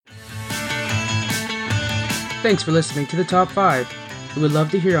Thanks for listening to the Top 5. We would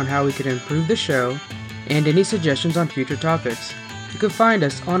love to hear on how we can improve the show and any suggestions on future topics. You can find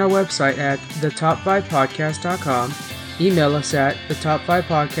us on our website at thetop5podcast.com, email us at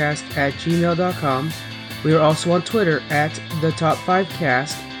thetop5podcast@gmail.com. We are also on Twitter at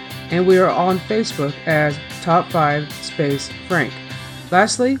thetop5cast, and we are on Facebook as Top5 Frank.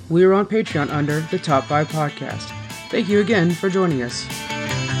 Lastly, we are on Patreon under the Top 5 Podcast. Thank you again for joining us.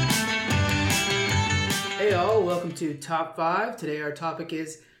 Hey all, welcome to Top 5. Today our topic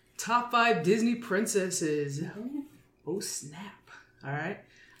is Top 5 Disney Princesses. Oh snap. Alright,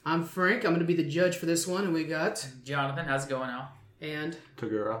 I'm Frank. I'm going to be the judge for this one, and we got... Jonathan, how's it going now? And...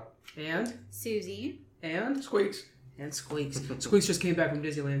 Tagura. And... Susie. And... Squeaks. And Squeaks. Squeaks just came back from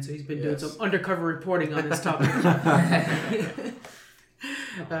Disneyland, so he's been doing some undercover reporting on this topic.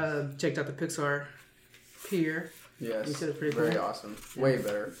 Checked out the Pixar Pier. Yes, he said it's pretty very cool. Awesome. Way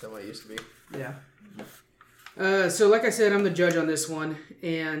better than what it used to be. Yeah. So like I said, I'm the judge on this one,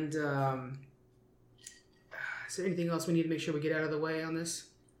 and is there anything else we need to make sure we get out of the way on this?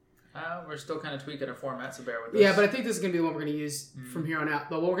 We're still kind of tweaking our format, so bear with us. Yeah, but I think this is going to be the one we're going to use from here on out.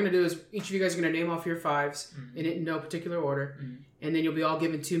 But what we're going to do is each of you guys are going to name off your fives in no particular order, and then you'll be all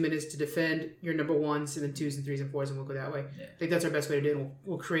given 2 minutes to defend your number ones, and then twos and threes and fours, and we'll go that way. Yeah. I think that's our best way to do it.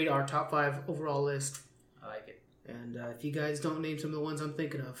 We'll create our top 5 overall list. I like it. And if you guys don't name some of the ones I'm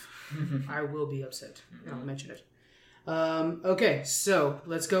thinking of, I will be upset. And I'll mention it. Okay, so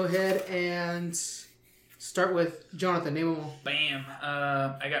let's go ahead and start with Jonathan. Name them all. Bam.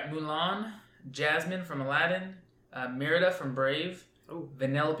 I got Mulan, Jasmine from Aladdin, Merida from Brave,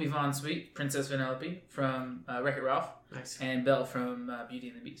 Vanellope Von Sweet, Princess Vanellope from Wreck-It Ralph, Nice. and Belle from Beauty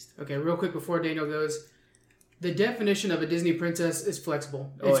and the Beast. Okay, real quick before Daniel goes. The definition of a Disney princess is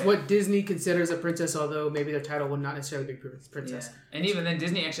flexible. Oh, It's yeah. what Disney considers a princess, although maybe their title would not necessarily be princess. Yeah. And even then,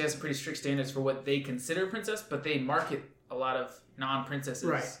 Disney actually has some pretty strict standards for what they consider a princess, but they market a lot of non-princesses.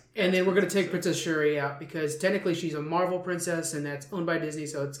 Right. And then we're going to take Princess Shuri out because technically she's a Marvel princess and that's owned by Disney,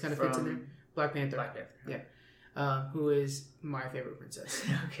 so it's kind of fits in there. Black Panther. Black Panther. Yeah. Who is my favorite princess.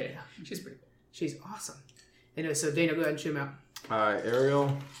 Okay. She's pretty cool. She's awesome. Anyway, so Daniel, go ahead and shoot him out.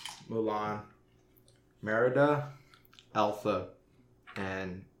 Ariel, Mulan, Merida, Elsa,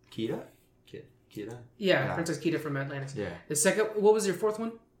 and Kida? Kida? Yeah, Princess Kida from Atlantis. Yeah. The second, what was your fourth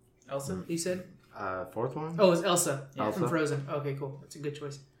one? Elsa? You said? Fourth one? Oh, it was Elsa. Elsa. From Frozen. Okay, cool. That's a good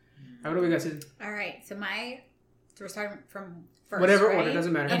choice. All right, what do we got, Susan? All right. So we're starting from first. Whatever right? order,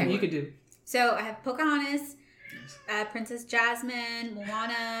 doesn't matter. Okay. You could do. So I have Pocahontas, Princess Jasmine,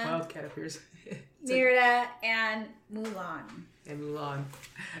 Moana, Wildcat appears. Merida, and Mulan. And Mulan.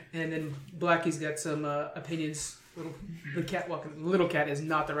 And then Blackie's got some opinions. The cat walking. Little cat is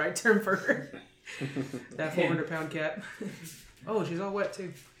not the right term for her. That 400-pound cat. Oh, she's all wet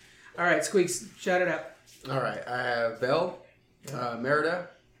too. All right, Squeaks, shout it out. All right, I have Belle, Merida,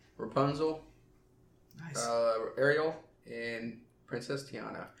 Rapunzel, Nice. Ariel, and Princess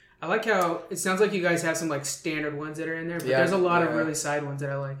Tiana. I like how it sounds like you guys have some like standard ones that are in there, but Yeah, there's a lot of yeah. really side ones that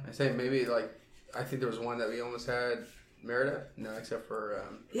I like. I think maybe I think there was one that we almost had Merida. No, except for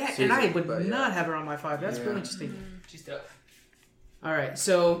Yeah, Susan, and I would but, not have her on my 5. That's Yeah. really interesting. She's tough. All right,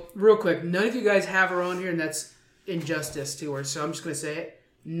 so real quick, none of you guys have her on here, and that's injustice to her. So I'm just gonna say it.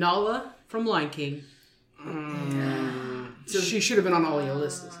 Nala from Lion King. So she should have been on all your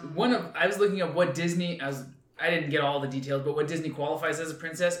lists. I was looking at what Disney, I didn't get all the details, but what Disney qualifies as a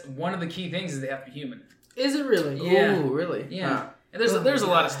princess, one of the key things is they have to be human. Is it really? Yeah. Ooh, really? Yeah. Huh. And there's a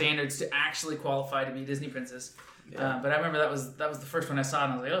lot of standards to actually qualify to be a Disney princess. Yeah. But I remember that was the first one I saw,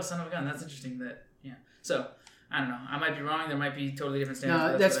 and I was like, oh, son of a gun, that's interesting. So, I don't know. I might be wrong. There might be totally different standards.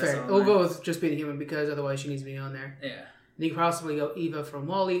 No, but that's what I fair. saw We'll online. go with just being human because otherwise she needs to be on there. Yeah. And you could possibly go Eva from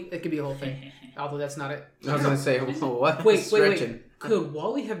Wall-E. It could be a whole thing. Although that's not it. I was gonna say, what? Wait. Stretching. Could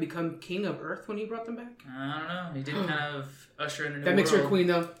Wall-E have become king of Earth when he brought them back? I don't know. He did kind of usher in a new That makes her a world. queen,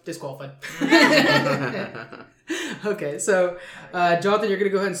 though. Disqualified. Okay, so Jonathan, you're going to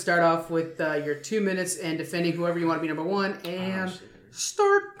go ahead and start off with your 2 minutes and defending whoever you want to be number 1. And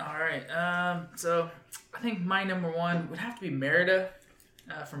start. All right. So I think my number 1 would have to be Merida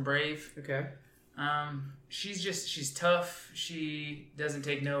from Brave. Okay. She's tough. She doesn't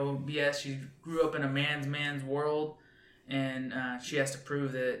take no BS. She grew up in a man's world, and she has to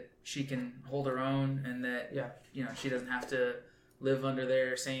prove that she can hold her own, and that she doesn't have to live under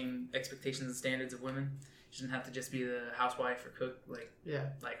their same expectations and standards of women. She doesn't have to just be the housewife or cook like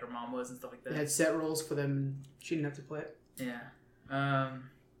her mom was and stuff like that. They had set roles for them, and she didn't have to play it. Yeah. God,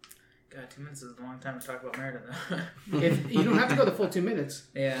 2 minutes is a long time to talk about Merida, though. If you don't have to go the full 2 minutes.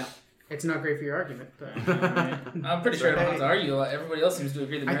 Yeah. It's not great for your argument, but I'm pretty sure I don't have to argue. Everybody else seems to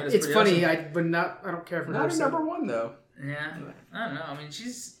agree that Merida's it's pretty funny. awesome. I don't care for Not her. a number one though. Yeah, I don't know. I mean,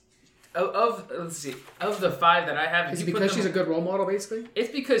 she's let's see, of the 5 that I have. Is it because she's a good role model, basically? It's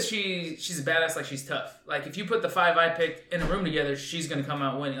because she's a badass. Like she's tough. Like if you put the 5 I picked in a room together, she's gonna come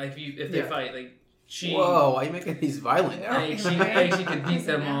out winning. Like if they fight, like she. Whoa! Why are you making these violent now? Like, she could beat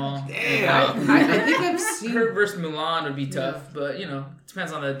them all. Damn. I think I've seen Her versus Mulan would be tough, but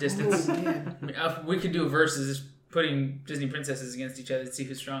depends on the distance. Oh, man. I mean, we could do a versus, just putting Disney princesses against each other to see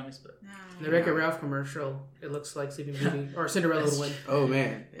who's strongest. But The Wreck-It Ralph commercial, it looks like Sleeping Beauty or Cinderella would win. Oh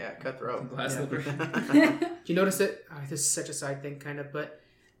man, yeah, cutthroat. glass slipper. Do you notice it? This is such a side thing, kind of, but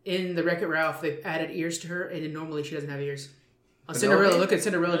in the Wreck-It Ralph, they've added ears to her, and then normally she doesn't have ears. On Cinderella, look at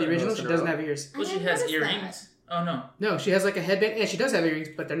Cinderella, the original, she doesn't have ears. Well, she has earrings. Oh no. No, she has like a headband, and she does have earrings,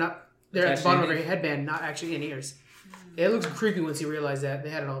 but they're not. They're at the bottom of her Actually, headband, not actually in ears. It looks creepy once you realize that. They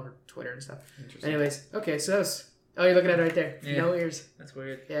had it all over Twitter and stuff. Anyways, okay, so that's. Oh, you're looking at it right there. Yeah. No ears. That's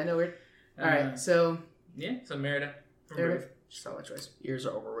weird. Yeah, no weird. All right, so So Merida. from there, Brave. solid choice. Ears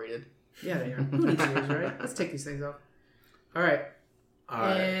are overrated. Yeah, they are. Who needs ears, right? Let's take these things off. All right,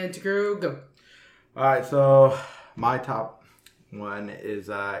 and Takuro, go. All right, so my top one is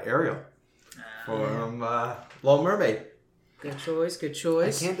Ariel from Little Mermaid. Good choice. Good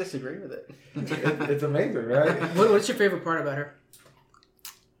choice. I can't disagree with it. It's amazing, right? What's your favorite part about her?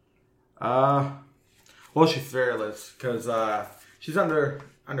 Well, she's fearless because she's under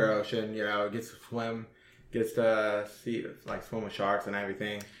ocean. Gets to swim, gets to see swim with sharks and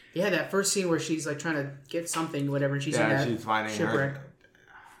everything. Yeah, that first scene where she's like trying to get something, whatever, and she's in that she's finding shipwreck.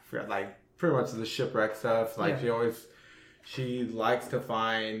 her pretty much the shipwreck stuff. She likes to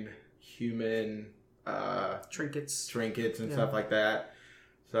find human trinkets and stuff like that.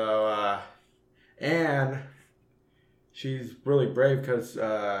 So and she's really brave because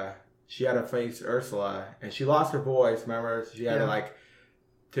she had to face Ursula and she lost her voice. Remember, she had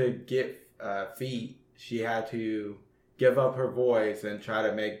to get feet. She had to give up her voice and try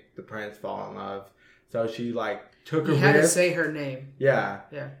to make the prince fall in love. So she took a risk. He had to say her name. Yeah.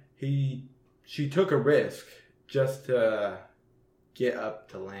 Yeah. She took a risk just to get up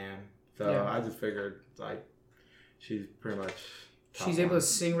to land. So I just figured she's pretty much. She's able to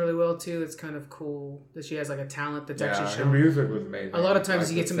sing really well too. It's kind of cool that she has a talent that's actually her shown. music was amazing. A lot of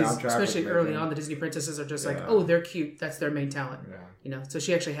times you get some of these, soundtrack was especially early amazing. on, the Disney princesses are just oh, they're cute. That's their main talent. Yeah. So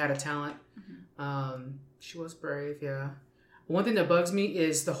she actually had a talent. She was brave. Yeah. One thing that bugs me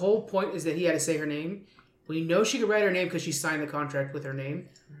is the whole point is that he had to say her name. We know she could write her name because she signed the contract with her name.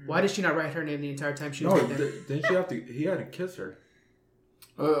 Why did she not write her name the entire time she was there? Didn't she have to? He had to kiss her.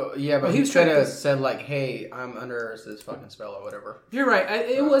 Yeah, but he he was could trying have to- said hey, I'm under this fucking spell or whatever. You're right.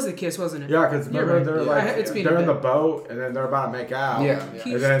 It was the kiss, wasn't it? Yeah, because remember right. they're Yeah. It's been a they're in the bit. boat and then they're about to make out. Yeah.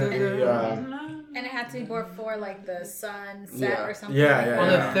 And then And it had to be before the sun set Yeah. or something. Yeah, like yeah, On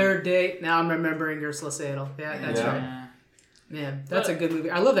that. the third date, now I'm remembering Ursula Sandel. Yeah, that's Yeah. right. Man, that's a good movie.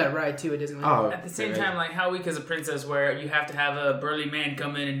 I love that ride too at Disneyland. Oh, At the same time, how weak is a princess where you have to have a burly man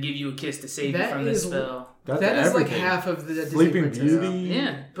come in and give you a kiss to save you That from this is- spell? that's That is everything. half of the Disney Sleeping princess. Beauty.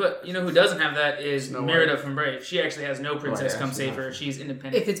 Yeah, but you know who doesn't have that is Snow Merida White. from Brave. She actually has no princess yeah, come she save does. her. She's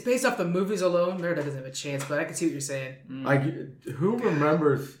independent. If it's based off the movies alone, Merida doesn't have a chance, but I can see what you're saying. Who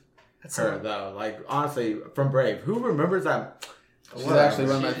remembers That's her though? Honestly, from Brave, who remembers that? She's actually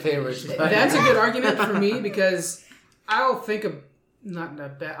one of my favorites. That's a good argument for me because I'll think of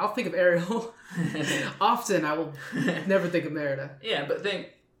I'll think of Ariel. Often I will never think of Merida. Yeah, but think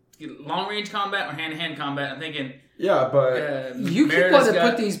long range combat or hand to hand combat. I'm thinking. Yeah, but You keep Merida's wanting to got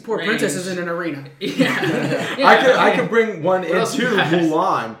put these poor range. princesses in an arena. Yeah, I could bring one into else you got?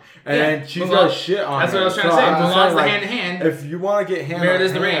 Mulan, and Yeah, she's Mulan. got shit on That's her. what I was trying to So say. I'm just Mulan's saying, the hand to hand. If you want to get hand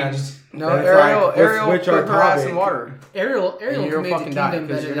Merida's on the hand, range. No, then it's Ariel let's switch our put her ass in topic. water. Ariel And you'll can make the fucking die kingdom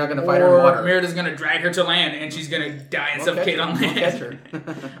because better. you're not than- gonna fight her in Or water. Merida's gonna drag her to land and she's gonna die and We'll suffocate catch on her. land. We'll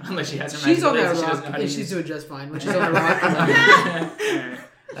catch her. Unless she has her She's on magical that legs, she rock doesn't know how to and she's use doing just fine when she's on the rock.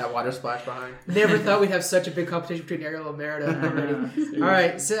 That water splash behind. Never thought we'd have such a big competition between Ariel and Merida already. All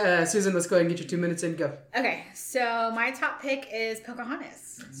right, Susan, let's go ahead and get your 2 minutes in. Go. Okay, so my top pick is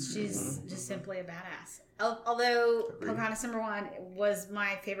Pocahontas. She's just simply a badass. Although Pocahontas #1 was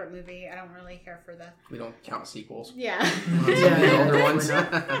my favorite movie, I don't really care for the We don't count sequels. yeah. The older ones.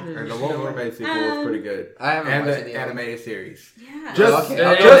 And the Little Mermaid sequel was pretty good. I haven't And watched the it yet. animated series. Yeah. Just Okay.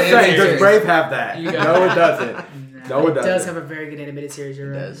 just Okay. saying, does Series. Brave have that? You got No, it. it doesn't. No, it It does doesn't. have a very good animated series.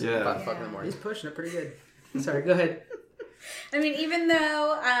 You're It right. does. Yeah. 5 o'clock in the morning. He's pushing it pretty good. Sorry, go ahead. I mean, even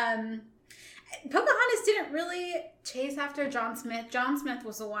though Pocahontas didn't really chase after John Smith. John Smith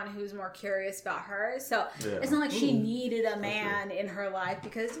was the one who was more curious about her. So it's not like she needed a man in her life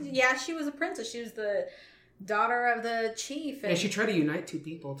because, she was a princess. She was the daughter of the chief. And she tried to unite two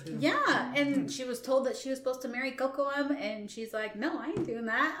people, too. Yeah, and she was told that she was supposed to marry Kocoum, and she's like, no, I ain't doing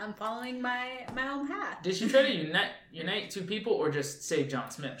that. I'm following my own path. Did she try to unite two people or just save John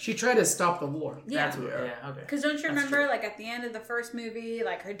Smith? She tried to stop the war. Yeah. That's what, okay. Because don't you remember, like, at the end of the first movie,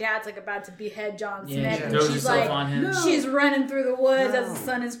 like, her dad's, like, about to behead John Smith, and she's, like, she's running through the woods as the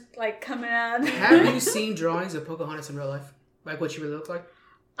sun is, like, coming up. Have you seen drawings of Pocahontas in real life? Like, what she would look like?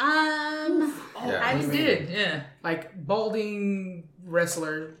 I did, yeah. Like, balding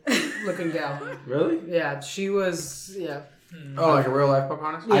wrestler looking gal. Really? Yeah, she was, Oh, like a real life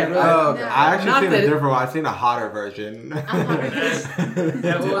Pocahontas? Yeah, really. I actually Not seen a that- different one. I've seen a hotter version. That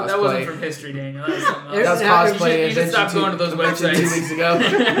wasn't from history, Daniel. That was something else. That's cosplay. You should stop going to those websites. 2 weeks ago.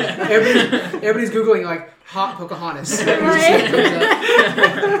 Everybody's Googling, like, hot Pocahontas.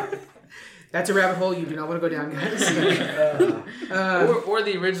 That's a rabbit hole you do not want to go down, guys. Or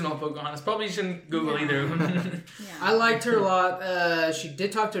the original Pocahontas. Probably shouldn't Google either of them. I liked her a lot. She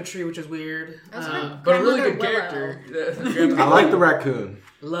did talk to a tree, which was weird. But a really good character. I like the raccoon.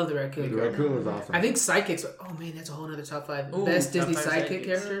 Love the raccoon. The raccoon was awesome. I think sidekicks. Oh man, that's a whole other top 5 Ooh, best Disney top 5 sidekick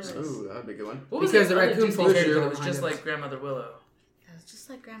characters. Ooh, that would be a good one. What was Because the the other raccoon Disney flows character through that was behind just it. like Grandmother Willow? It was just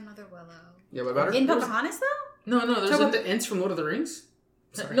like Grandmother Willow. Yeah, what about her? In Pocahontas, though? No, Talk there's about the Ents from Lord of the Rings.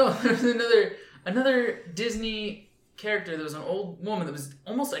 no, there's another Disney character that was an old woman that was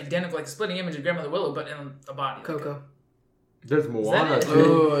almost identical, like a splitting image of Grandmother Willow, but in a body. Coco. There's Moana it?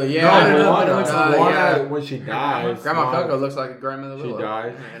 too. Oh, yeah. No, Moana. Moana when she dies. Grandma Coco looks like a Grandmother Willow. She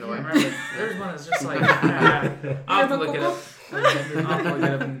dies. I can't remember. There's one that's just like... I'll have to look it up. I'll look it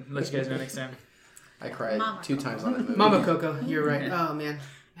up and let you guys know next time. I cried Mama 2 times on that movie. Mama Coco. You're right. Oh man,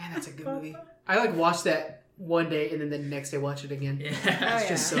 that's a good movie. I like watched that one day and then the next day watch it again. Yeah. It's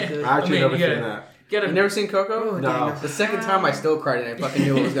just so good. I actually I mean, never you seen gotta- that. You never seen Coco? Oh, No. Daniel. The second time I still cried and I fucking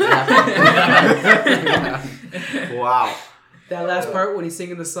knew what was going to happen. Wow. That last part when he's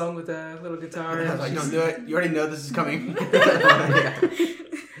singing the song with the little guitar. I was like, don't do it. You already know this is coming.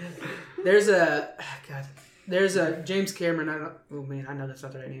 There's a James Cameron. I know that's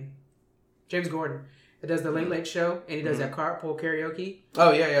not the right name. James Gordon. That does the Late Late Show and he does that carpool karaoke.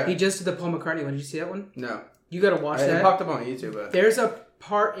 Oh, yeah. He just did the Paul McCartney one. Did you see that one? No. You gotta watch It that. popped up on YouTube, but... There's a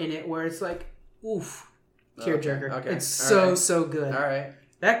part in it where it's like, oof, tearjerker. Okay. It's All so good. All right.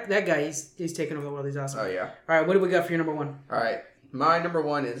 That guy, he's taking over the world. He's awesome. Oh, yeah. All right, what do we got for your number 1? All right. My number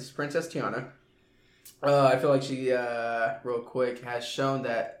 1 is Princess Tiana. I feel like she, real quick, has shown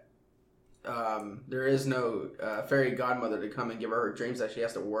that there is no fairy godmother to come and give her dreams, that she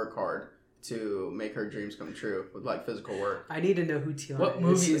has to work hard to make her dreams come true with, like, physical work. I need to know who Tiana is. What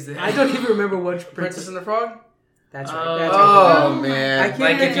movie is that? I don't even remember which Princess and the Frog? That's Oh. right. That's Oh, right. man. I can't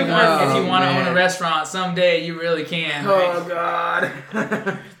Like if you Oh, want to own man. a restaurant someday, you really can. Oh, God.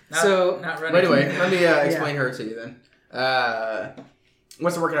 Not running. But anyway, let me explain her to you then.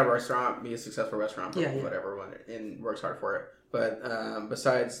 Wants to work at a restaurant, be a successful restaurant, whatever, and works hard for it. But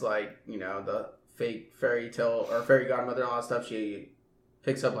besides, like, you know, the fake fairy tale or fairy godmother and all that stuff, she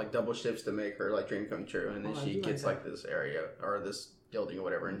picks up like double shifts to make her like dream come true, and then she gets like this area or this building or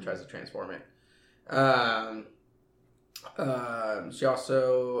whatever and tries to transform it. She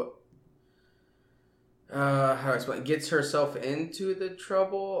also how do I explain? Gets herself into the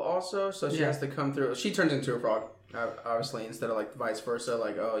trouble also, so she has to come through. She turns into a frog, obviously, instead of like vice versa.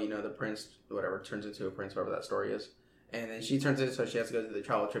 Like, oh, you know, the prince, whatever, turns into a prince, whatever that story is. And then she turns into, so she has to go through the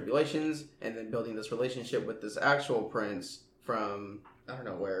trial and tribulations, and then building this relationship with this actual prince from I don't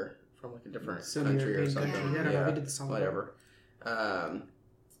know where, from like a different country or something. We did the song. Whatever.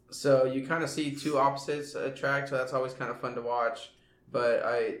 So you kind of see two opposites attract, so that's always kind of fun to watch. But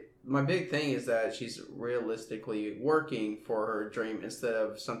my big thing is that she's realistically working for her dream instead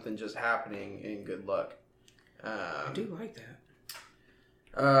of something just happening in good luck. I do like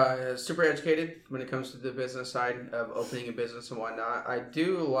that. Super educated when it comes to the business side of opening a business and whatnot. I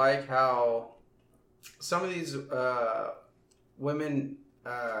do like how some of these women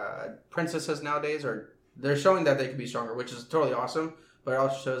princesses nowadays they're showing that they can be stronger, which is totally awesome. But it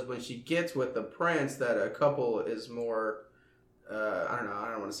also shows when she gets with the prince that a couple is more, I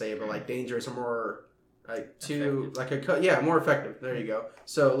don't want to say it, but like dangerous or more like more effective. There you go.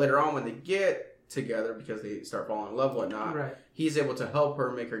 So later on when they get together because they start falling in love and whatnot, right. He's able to help her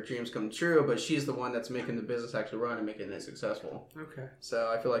make her dreams come true, but she's the one that's making the business actually run and making it successful. Okay.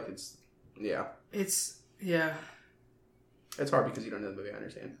 So I feel like it's. It's hard because you don't know the movie. I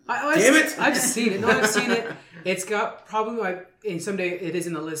understand. Damn it! I've just seen it. No, I've seen it. It's got probably and someday it is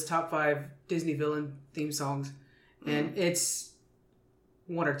in the list top 5 Disney villain theme songs, and it's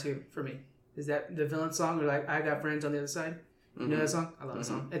 1 or 2 for me. Is that the villain song or like I Got Friends on the Other Side? You know that song? I love that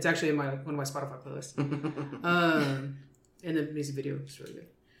song. It's actually in one of my Spotify playlists. And the music video is really good.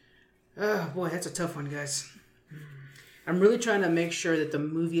 Oh boy, that's a tough one, guys. I'm really trying to make sure that the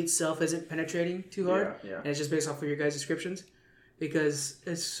movie itself isn't penetrating too hard. Yeah. And it's just based off of your guys' descriptions. Because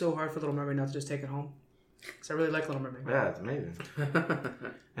it's so hard for Little Mermaid not to just take it home. Because I really like Little Mermaid. Yeah, it's amazing.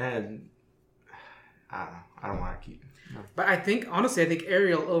 And I don't know. I don't want to keep it. No. But honestly, I think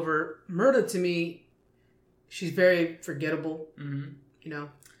Ariel over Murda, to me, she's very forgettable. Mm-hmm. You know?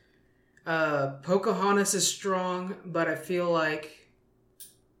 Pocahontas is strong, but I feel like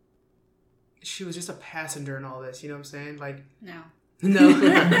she was just a passenger in all this. You know what I'm saying? Like, No.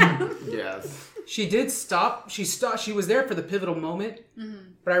 Yes. She did stop. She stopped. She was there for the pivotal moment.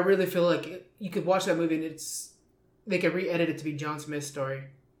 Mm-hmm. But I really feel like you could watch that movie and they could re-edit it to be John Smith's story.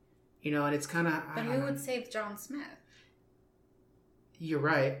 You know, and it's kind of... But who would save John Smith? You're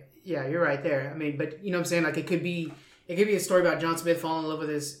right. Yeah, you're right there. I mean, but you know what I'm saying? Like, it could be a story about John Smith falling in love with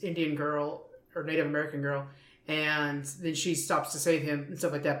this Indian girl or Native American girl, and then she stops to save him and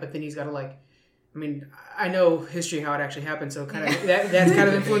stuff like that, but then he's got to, like... I mean, I know history, how it actually happened, so kind of that's kind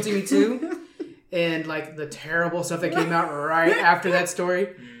of influencing me too. And, like, the terrible stuff that came out right after that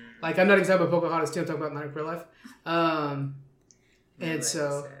story. Like, I'm not even talking about Pocahontas too, I'm talking about Night of Real Life. And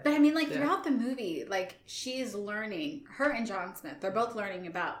so... But, I mean, like, throughout the movie, like, she's learning, her and John Smith, they're both learning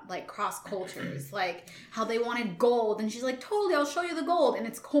about, like, cross-cultures. Like, how they wanted gold, and she's like, totally, I'll show you the gold, and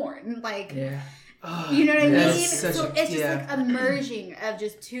it's corn. Like... Yeah. You know what I mean? So it's just like a merging of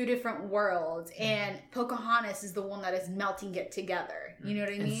just 2 different worlds, and Pocahontas is the one that is melting it together. You know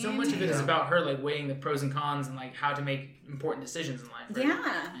what I mean? And so much of it is about her, like, weighing the pros and cons and, like, how to make important decisions in life. Right?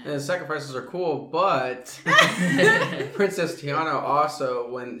 Yeah. And the sacrifices are cool, but Princess Tiana also,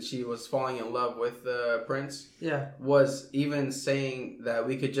 when she was falling in love with the prince, was even saying that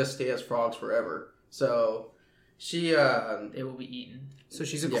we could just stay as frogs forever. So she... they will be eaten. So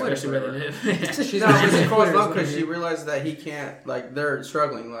she's a quitter. Especially where they live. She's not really falls in love because she realized that he can't, like, they're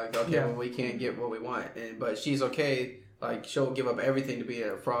struggling. Like, okay, well, we can't get what we want. But she's okay. Like, she'll give up everything to be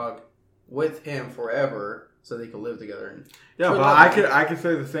a frog with him forever so they can live together. And yeah, but I could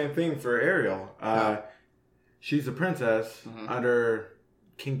say the same thing for Ariel. She's a princess under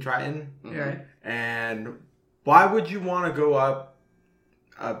King Triton. Right. And why would you want to go up,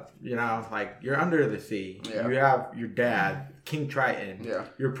 you know, like, you're under the sea. Yeah. You have your dad, King Triton. Yeah.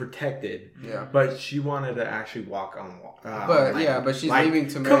 You're protected. Yeah. But she wanted to actually walk on water. But she's leaving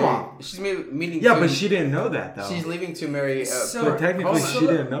to marry. Come on. She's meeting. Yeah, but she didn't know that though. She's leaving to marry. But technically, she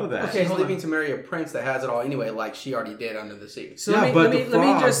didn't know that. Okay, she's leaving to marry a prince that has it all anyway, like she already did under the sea. So yeah, but the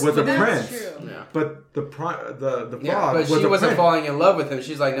frog was a prince. True. Yeah. But the frog but was she a wasn't prince. falling in love with him.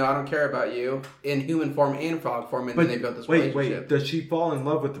 She's like, no, I don't care about you in human form and frog form, and then they built this relationship. Wait, does she fall in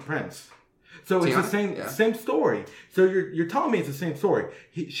love with the prince? So it's Tiana? the same story. So you're telling me it's the same story.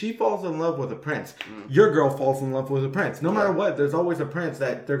 She falls in love with a prince. Your girl falls in love with a prince. No matter what, there's always a prince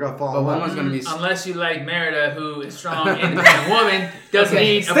that they're gonna fall in love with. Gonna be unless you like Merida, who is strong, independent woman, doesn't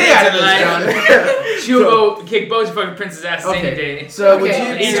need a Stay out prince of in this, life. She'll go kick both your fucking prince's ass any day. So would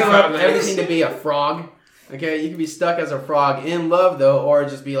you Eat give a up frog everything to be a frog? Okay, you can be stuck as a frog in love though, or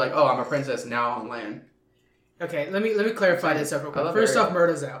just be like, oh, I'm a princess now on land. Okay, let me clarify this up real quick. I love First Ariel. off,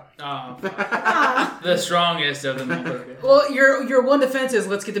 Murda's out. Oh, the strongest of them all. Well, your one defense is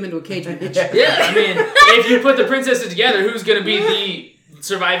let's get them into a cage match. Yeah, I mean, if you put the princesses together, who's going to be the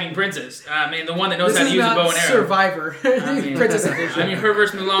surviving princess? I mean, the one that knows how to use a bow and arrow. Survivor. Princess Edition. I mean, her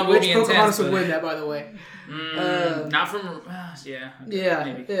versus Mulan will Which be Pocahontas intense. would win that, by the way. Not from... yeah.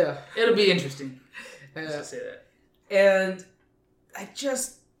 Maybe. Yeah. It'll be interesting. Just to say that. And I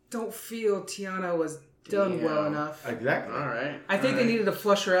just don't feel Tiana was done well enough. Exactly. All right. I think they needed to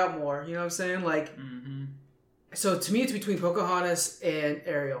flush her out more. You know what I'm saying? Like, so to me, it's between Pocahontas and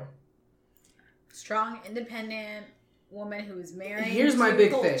Ariel. Strong, independent woman who's married. Here's my to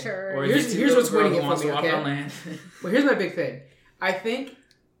big culture. thing. Or Here's what's winning it for me, okay? okay? Well, here's my big thing. I think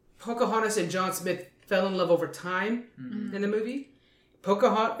Pocahontas and John Smith fell in love over time in the movie.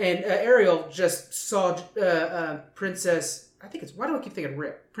 Pocahontas and Ariel just saw Princess... I think it's... Why do I keep thinking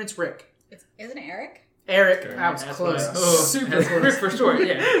Rick? Prince Rick. Isn't it Eric? Eric. I was close. Super close. Rick for short,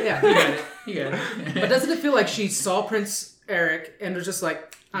 yeah. Yeah. You got it. But doesn't it feel like she saw Prince Eric and was just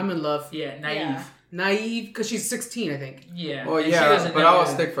like, I'm in love? Yeah, naive. Yeah. Naive, because she's 16, I think. Yeah. Well, and she yeah, doesn't but know I'll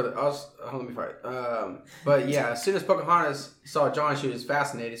that. stick for the. Let me fight. But yeah, as soon as Pocahontas saw John, she was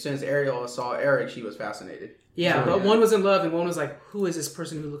fascinated. As soon as Ariel saw Eric, she was fascinated. Yeah, but one was in love and one was like, who is this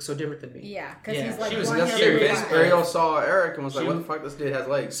person who looks so different than me? Yeah, because he's like she was one curious. Ariel saw Eric and was like, what the fuck, this dude has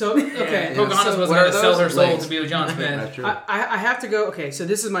legs. So, okay. Pocahontas was going to sell her soul to be with John Smith. That's true. I have to go, okay, so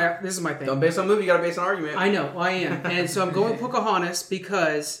this is my thing. Don't base on movie, you gotta base on argument. I know, I am. And so I'm going Pocahontas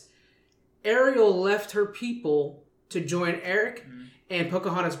because Ariel left her people to join Eric, and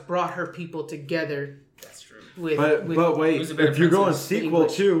Pocahontas brought her people together. That's true. But wait, if you're going sequel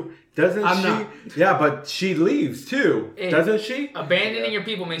too, doesn't she? Not. Yeah, but she leaves too, doesn't she? Abandoning your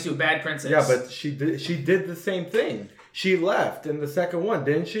people makes you a bad princess. Yeah, but she did the same thing. She left in the second one,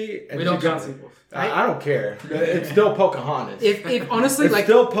 didn't she? And we don't count sequels. I don't care. It's still Pocahontas. If honestly, it's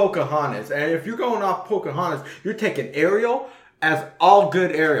still Pocahontas, and if you're going off Pocahontas, you're taking Ariel as all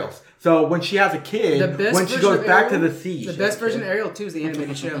good Ariels. So when she has a kid, when she goes back to the sea, the best version of Ariel 2 is the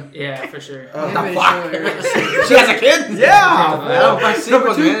animated show. Yeah, for sure. She has a kid? Yeah.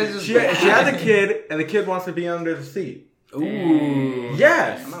 She has a kid, and the kid wants to be under the sea. Ooh.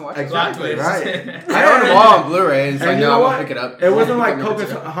 Yes. Exactly. Right. I own them all on Blu-ray, and it's like, no, I'm going to pick it up. It wasn't like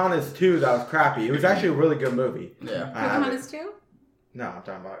Pocahontas 2 that was crappy. It was actually a really good movie. Yeah. Pocahontas 2? No, I'm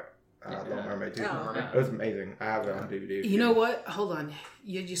talking about Little Mermaid 2. Oh, okay. It was amazing. I have it on DVD. You know what? Hold on.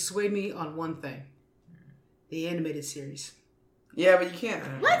 You swayed me on one thing. The animated series. Yeah, but you can't.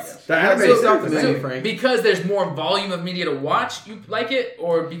 What? The animated series. Because there's more volume of media to watch, you like it?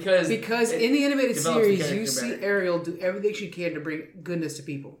 Or because in the animated series, you see Ariel do everything she can to bring goodness to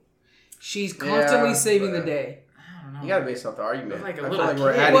people. She's constantly saving the day. You gotta base off the argument. Like I feel like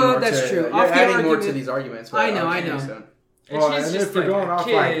we're adding more to, you're adding more to these arguments. I know. So. And she's just like a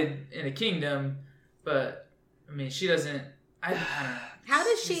kid in a kingdom, but I mean, she doesn't. I don't know.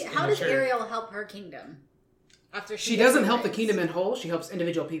 How does Ariel help her kingdom? After she doesn't help the kingdom in whole. She helps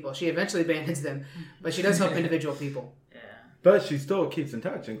individual people. She eventually abandons them, but she does help individual people. Yeah. But she still keeps in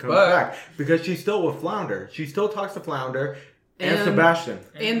touch and comes back because she's still with Flounder. She still talks to Flounder and Sebastian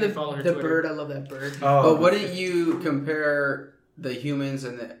and the bird. I love that bird. Oh, but what do you compare the humans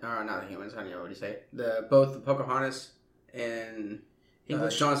and not the humans? I don't know what do you say. Both the Pocahontas and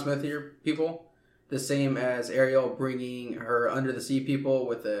John Smith here people. The same as Ariel bringing her under the sea people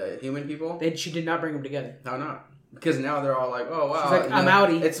with the human people. She did not bring them together. How not? Because now they're all like, oh wow, she's like, I'm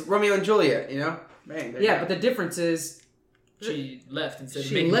outie. It's Romeo and Juliet, you know? Bang. Yeah, but the difference is she left instead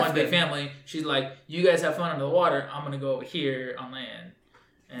of making one big family. She's like, you guys have fun under the water. I'm gonna go over here on land,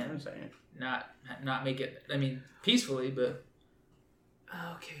 and not make it. I mean, peacefully, but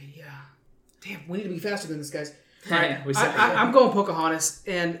okay, yeah. Damn, we need to be faster than this, guys. Right. I'm going Pocahontas,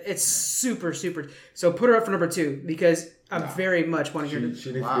 and it's super. So put her up for number 2 because I'm very much wanting her to. She needs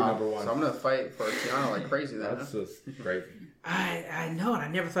to be number 1. So I'm gonna fight for Tiana like crazy. That's just crazy. I know it. I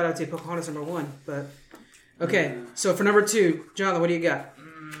never thought I'd say Pocahontas number 1, but okay. So for number 2, Jonathan, what do you got?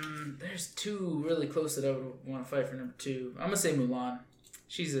 There's 2 really close that I would want to fight for number 2. I'm gonna say Mulan.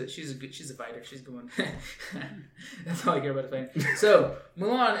 She's a fighter. She's a good one. That's all I care about fighting. So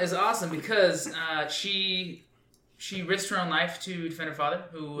Mulan is awesome because she risked her own life to defend her father,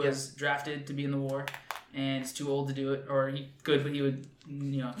 who was drafted to be in the war, and is too old to do it. Or he could, but he would,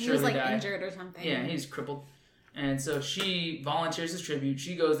 surely die. He was injured or something. Yeah, he's crippled. And so she volunteers as tribute.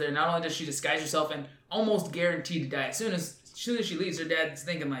 She goes there. Not only does she disguise herself and almost guaranteed to die. As soon as she leaves, her dad's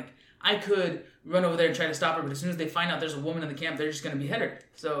thinking like, I could run over there and try to stop her, but as soon as they find out there's a woman in the camp, they're just going to behead her.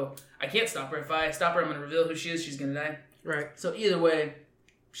 So I can't stop her. If I stop her, I'm going to reveal who she is. She's going to die. Right. So either way,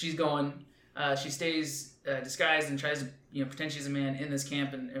 she's going. She stays disguised and tries to pretend she's a man in this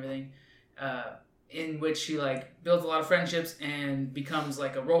camp and everything, in which she builds a lot of friendships and becomes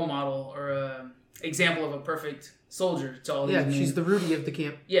like a role model or a example of a perfect soldier to all these men. She's the Rudy of the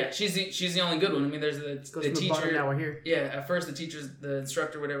camp. Yeah, she's the only good one. I mean, there's the teacher. Now we're here. Yeah, at first the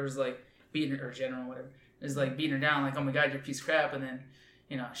instructor, whatever, is like beating her, or general, whatever, is like beating her down, like, oh my god, you're a piece of crap. And then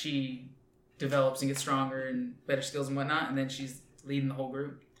she develops and gets stronger and better skills and whatnot, and then she's leading the whole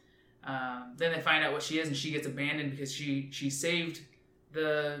group. Then they find out what she is, and she gets abandoned because she saved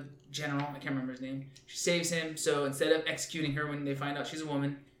the general. I can't remember his name. She saves him, so instead of executing her when they find out she's a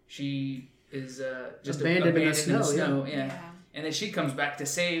woman, she is just abandoned in the snow. Yeah. And then she comes back to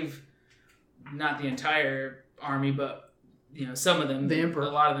save not the entire army, but some of them. The emperor. A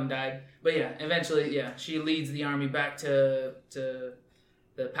lot of them died, but eventually, she leads the army back to the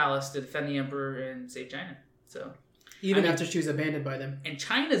palace to defend the emperor and save China. So. Even after she was abandoned by them. And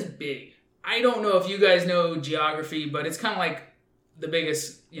China's big. I don't know if you guys know geography, but it's kind of like the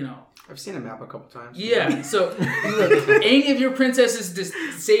biggest, I've seen a map a couple times. Yeah, so any of your princesses to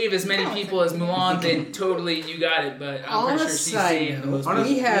save as many people as Mulan, then totally you got it. But I'm pretty sure she's saved the most people.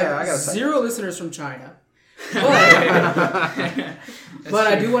 We have 0 listeners from China. But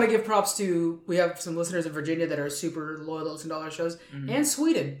I do want to give props to, we have some listeners in Virginia that are super loyal to listen to all our shows, and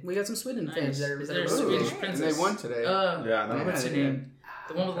Sweden. We got some Sweden fans that are Swedish princess. And they won today. What's her name?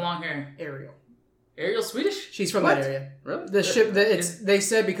 The one with the long hair. Ariel. Ariel Swedish? She's from that area. Really? The ship, they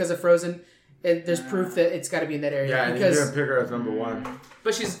said because of Frozen, there's proof that it's got to be in that area. Yeah, because you didn't pick her as number one.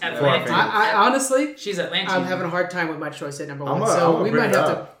 But she's Atlantean. I honestly, she's Atlantean. I'm having a hard time with my choice at number one. So we might have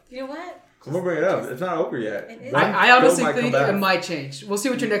to. You know what? I'm gonna bring it up. It's not over yet. I honestly think it might change. We'll see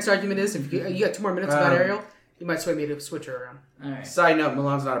what your next argument is. If you got 2 more minutes about Ariel, you might sway me to switch her around. All right. Side note: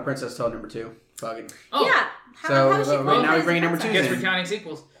 Mulan's not a princess till number 2. Fucking. Oh. Yeah. Now we bring number 2. I guess we're counting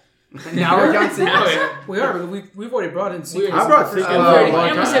sequels. Now we're counting sequels. We are. We've already brought in sequels. I brought sequels.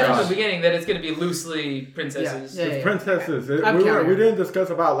 And we said from the beginning that it's going to be loosely princesses. It's princesses. Yeah. We didn't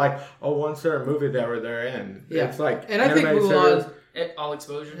discuss about one certain movie that they're in. Yeah. It's like, and I think Mulan. All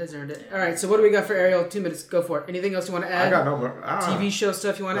exposure has earned it. All right, so what do we got for Ariel? 2 minutes. Go for it. Anything else you want to add? I got no more. TV show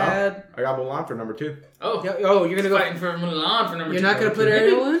stuff you want to add? I got Mulan for number 2. Oh, you're gonna go fighting for Mulan for number 2. You're not gonna put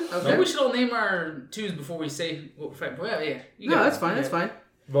Ariel in? Okay. Maybe we should all name our 2s before we say what we're fighting for. Well, yeah. No, that's fine. That's fine.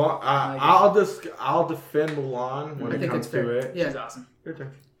 Well, I'll defend Mulan when it comes to it. Yeah, she's awesome. Your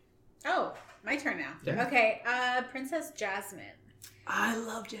turn. Oh, my turn now. Yeah. Okay, Princess Jasmine. I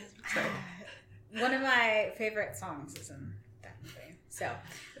love Jasmine. One of my favorite songs is in that movie. So,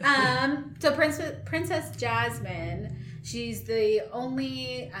 Princess Jasmine, she's the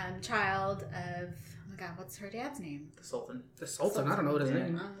only child of, oh my god, what's her dad's name? The Sultan. The Sultan. I don't know what his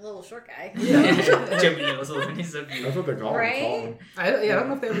name is. A little short guy. Jimmy the Sultan. He's so cute. That's what they call him. Right? I don't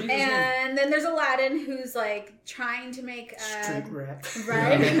know if they ever use his name. And then there's Aladdin, who's like trying to make Street rat.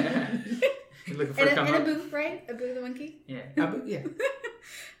 Right? Looking for and Abu, right? Abu the monkey? Yeah. Abu, yeah.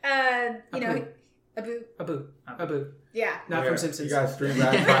 Abu. Yeah. Not from Simpsons. You got a street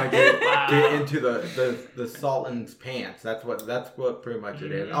rat trying to get into the Sultan's pants. That's what pretty much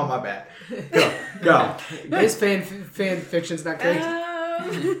it is. Oh, my bad. Go. His fan fiction's not great.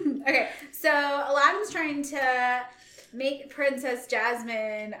 Okay, so Aladdin's trying to make Princess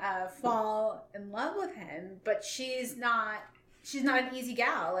Jasmine fall in love with him, but she's not an easy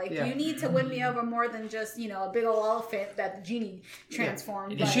gal. Like, you need to win me over more than just, a big old elephant that the genie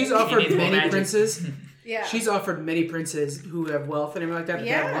transformed. Yeah. She's offered many princes. Yeah. She's offered many princes who have wealth and everything like that. The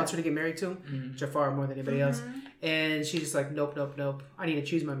dad wants her to get married to him. Jafar more than anybody else. And she's just like, nope. I need to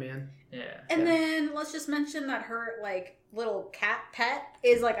choose my man. Yeah. And then let's just mention that her, little cat pet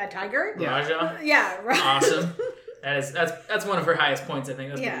is, a tiger. Yeah. Raja? Yeah, right. Awesome. That's one of her highest points, I think.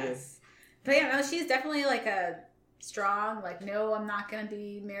 That's pretty good. But yeah, no, she's definitely a strong, no, I'm not going to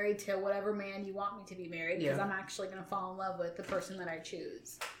be married to whatever man you want me to be married because I'm actually going to fall in love with the person that I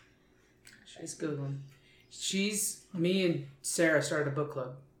choose. She's a good one. Me and Sarah started a book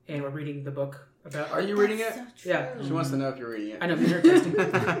club and we're reading the book about. Are you reading it? So yeah. She wants to know if you're reading it. I know, me and her testing.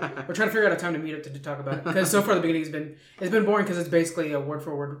 We're trying to figure out a time to meet up to talk about it because so far the beginning it's been boring because it's basically a word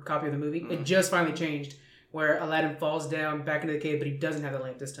for word copy of the movie. It just finally changed where Aladdin falls down back into the cave, but he doesn't have the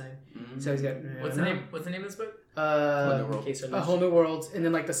lamp this time. So he's got. What's the name of this book? A Whole New World, and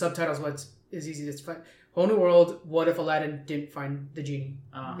then the subtitles. Is easy to find. Whole New World. What if Aladdin didn't find the genie?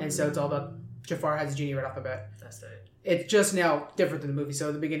 And so it's all about Jafar has the genie right off the bat. That's it. It's just now different than the movie,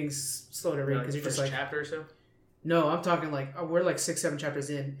 so the beginning's slow to read because you're just chapter or so. No, I'm talking we're 6-7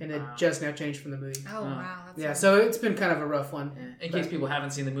 chapters in, and it just now changed from the movie. Oh wow! That's so it's been kind of a rough one. Yeah. In case people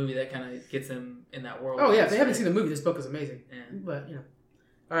haven't seen the movie, that kind of gets them in that world. Oh yeah, if they haven't seen the movie, this book is amazing. Yeah. But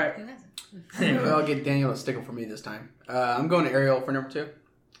all right. I'll get Daniel to stick it for me this time. I'm going to Ariel for number 2.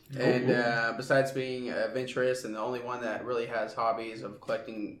 And besides being adventurous and the only one that really has hobbies of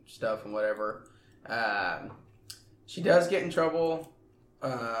collecting stuff and whatever, she does get in trouble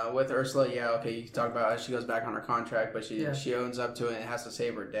with Ursula. Yeah, okay, you can talk about how she goes back on her contract, but she owns up to it and has to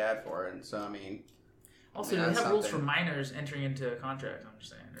save her dad for it. And so, also, they have rules for minors entering into a contract, I'm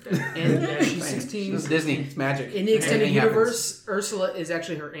just saying. And she's 16. It's Disney. It's magic. In the extended universe, Ursula is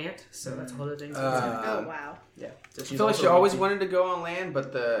actually her aunt, so that's a whole other thing. Oh, wow. Yeah. So I feel like she always wanted to go on land,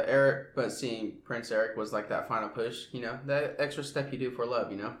 but seeing Prince Eric was that final push, that extra step you do for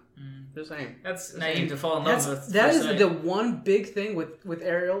love, Just saying. That's naive to fall in love with. That is the one big thing with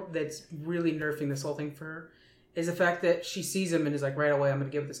Ariel that's really nerfing this whole thing for her. Is the fact that she sees him and is right away, I'm going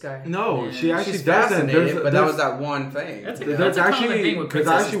to give it this guy. No, she actually She's doesn't. But that was that one thing. There's actually, because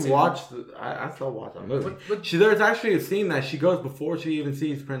I actually watched, I still watch that movie. There's actually a scene that she goes before she even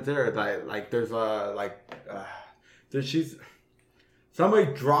sees Prince Eric. She's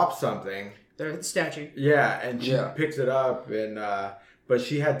somebody drops something. Their statue. Yeah, and she picks it up, and but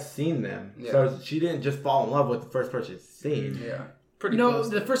she had seen them, so she didn't just fall in love with the first person she's seen. Yeah. pretty No, close.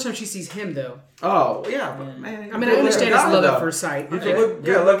 the first time she sees him, though. Oh, yeah, but man. I mean, I understand it's love at first sight. He's Okay. a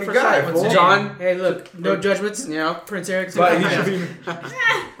good looking guy. What's fool. his John. Hey, look, no judgments. You know, Prince Eric's But he should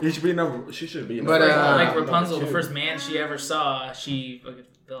be. He should be number. She should be. But, number like two. Rapunzel, the first man she ever saw, she fucking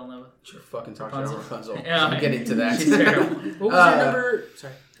fell in love with. you're fucking talking Rapunzel. about Rapunzel. Yeah, I'm getting to that. She's terrible. What was your number?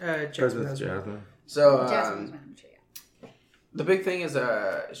 Sorry. Jasmine. Princess Jasmine. So, Jasmine's my number 2, yeah. the big thing is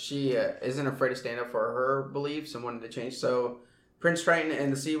she isn't afraid to stand up for her beliefs and wanted to change. So Prince Triton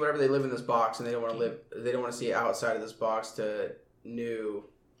and the Sea, whatever, they live in this box and they don't want to live. They don't want to see outside of this box to new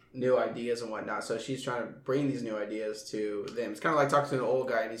ideas and whatnot. So she's trying to bring these new ideas to them. It's kind of like talking to an old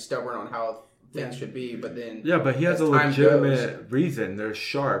guy and he's stubborn on how things should be. But then Yeah, but he has as a time legitimate reason. There's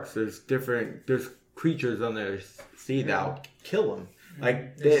sharks. There's creatures on the sea that'll kill him.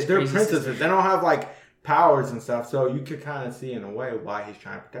 Like they're crazy princesses. sisters. They don't have like powers and stuff, so you could kind of see in a way why he's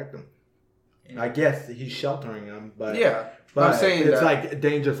trying to protect them. I guess he's sheltering them, but I'm saying it's that, like a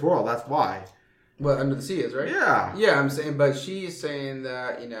dangerous world. That's why. what Under the Sea is, right? Yeah. Yeah, I'm saying, but she's saying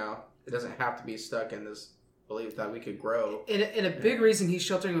that it doesn't have to be stuck in this belief that we could grow. And a big reason he's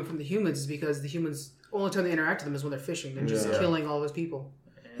sheltering them from the humans is because the humans, only time they interact with them is when they're fishing. They're just killing all of his people,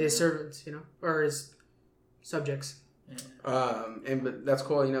 his servants, or his subjects. But that's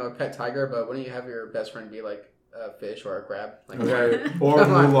cool, a pet tiger. But wouldn't you have your best friend be like a fish or a crab? Like, Okay. Or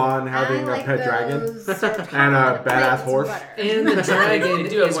Mulan having a pet dragon and a badass horse. And the dragon They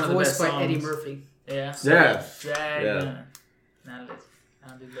do have is one of the voiced best by Eddie songs. Murphy. Yeah. Yes. Dragon. Yeah. Now it is.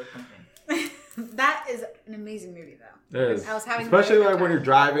 I'll do the pumpkin. That is an amazing movie, though. It is. I was having Especially a very like good when time. you're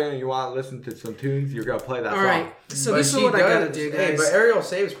driving and you want to listen to some tunes, you're gonna play that All song. right, so but this is she what I gotta does- do, Hey, guys. but Ariel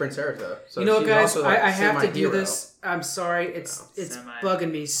saves Prince Eric though. So You know what, she's guys? also, like, I have to do semi-hero. this. I'm sorry. It's Semi.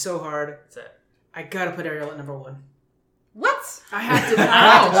 bugging me so hard. What's that? I gotta put Ariel at number 1. What? I have to.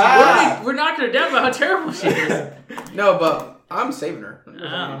 Ouch. We're knocking her down about how terrible she is. No, but I'm saving her. I don't know.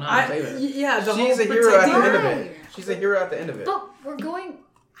 I'm saving her. Yeah, the She's whole a hero at the protecting- end of Why? it. She's a hero at the end of it. But we're going.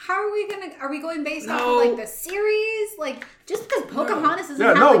 How are we gonna? Are we going based off No. of like the series? Like just because Pocahontas doesn't Yeah,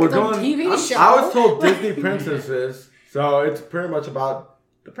 have no, like we're its own going. TV show. I was told Disney princesses, so it's pretty much about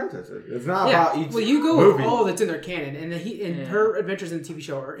the princesses. It's not about each Well, you go movie. with all that's in their canon, and her adventures in the TV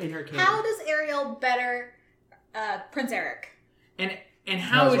show are in her canon. How does Ariel better Prince Eric? And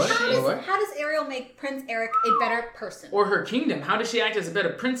how How's is what? she, What? How does Ariel make Prince Eric a better person? or her kingdom? How does she act as a better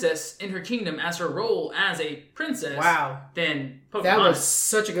princess in her kingdom as her role as a princess? Wow. Than That was Pocahontas?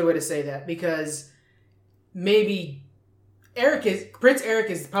 such a good way to say that, because maybe Prince Eric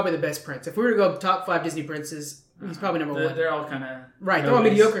is probably the best prince. If we were to go top 5 Disney princes, he's probably number 1. They're all kind of Right, they're all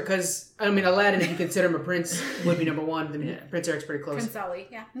mediocre because, Aladdin, if you consider him a prince, would be number 1. Then Prince Eric's pretty close. Prince Ali,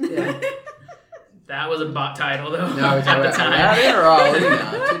 yeah. Yeah. That was a bot title though. No, it's at the time. Aladdin or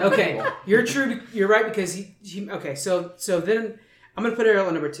Ali? Okay, you're right because he okay, so then I'm going to put Ariel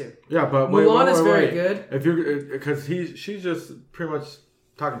at number 2. Yeah, but Mulan is very good. If you're because she's just pretty much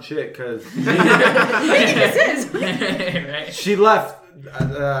talking shit because This is. Right. she left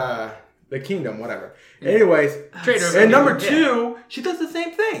the kingdom, whatever. Anyways, Traitor. and number Yeah. 2, she does the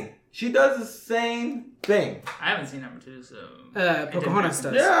same thing. She does the same thing. I haven't seen number 2, so Pocahontas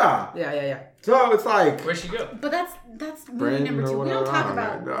does. Yeah. Yeah. So it's like Where'd she go? But that's movie Brandon number 2. or We don't whatever, talk I don't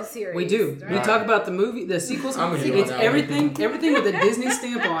about know. the series. We do. right? We talk about the movie, the sequels. I'm with you on It's that one. everything with a Disney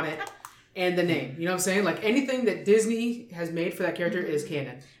stamp on it and the name. You know what I'm saying? Like anything that Disney has made for that character is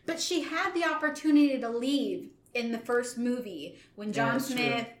canon. But she had the opportunity to leave in the first movie when John that's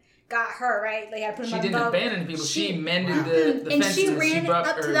Smith got her, right? Like, I put him She on didn't the boat. abandon people. She mended the and fences. she ran brought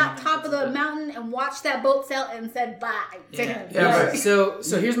up to her- that top of the mountain and watched that boat sail and said bye to him. Yeah, Right. So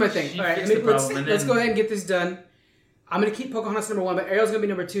here's my thing. She All right, fixed the let's problem, and let's then- go ahead and get this done. I'm gonna keep Pocahontas number 1, but Ariel's gonna be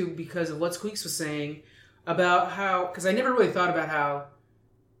number 2 because of what Squeaks was saying about how, because I never really thought about how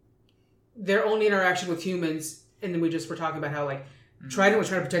their only interaction with humans, and then we just were talking about how like Trident was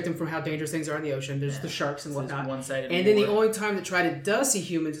trying to protect them from how dangerous things are in the ocean. There's the sharks and It's whatnot. one-sided And then the war. only time that Trident does see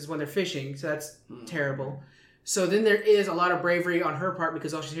humans is when they're fishing, so that's terrible. So then there is a lot of bravery on her part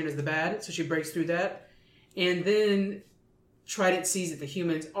because all she's hearing is the bad, so she breaks through that. And then Trident sees that the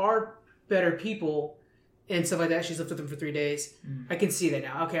humans are better people and stuff like that. She's lived with them for 3 days. I can see that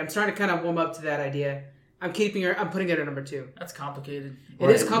now. Okay, I'm starting to kind of warm up to that idea. I'm putting it at number 2. That's complicated. It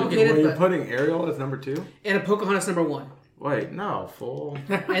is complicated, Were you but putting Ariel as number 2? and a Pocahontas number 1. Wait, no, fool.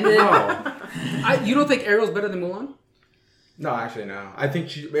 And then No. you don't think Ariel's better than Mulan? No, actually, no. I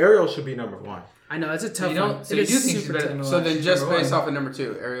think Ariel should be number 1. I know it's a tough you don't- one. so It you is do think she's super better than tough. Mulan? So then She's just number based one. off of number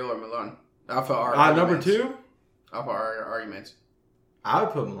 2, Ariel or Mulan? Off of our Number arguments. 2? Off our arguments. I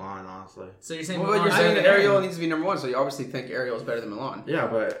would put Mulan, honestly. So you're saying you're saying that Ariel needs to be number 1, so you obviously think Ariel is better than Mulan. Yeah,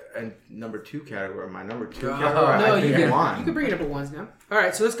 but in number 2 category, my number 2 category, No, I think Mulan. You can bring it up at ones now. All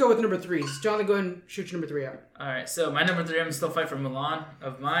right, so let's go with number 3. John, go ahead and shoot your number 3 out. All right, so my number 3, I'm still fight for Mulan.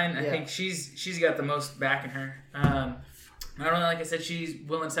 Of mine, I think she's got the most back in her. Not only, like I said, she's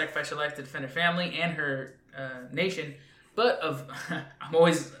willing to sacrifice her life to defend her family and her nation, but I'm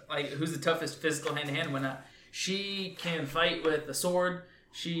always like, who's the toughest physical hand-to-hand and whatnot. She can fight with a sword.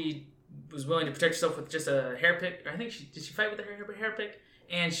 She was willing to protect herself with just a hair pick. I think did she fight with a hair pick?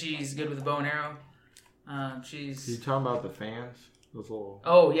 And she's good with a bow and arrow. You talking about the fans? Those little...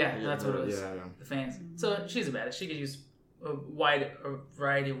 Oh, yeah, that's what it was. Yeah. The fans. So she's a badass. She could use a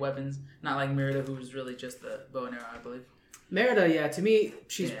variety of weapons. Not like Merida, who's really just the bow and arrow, I believe. Merida, to me,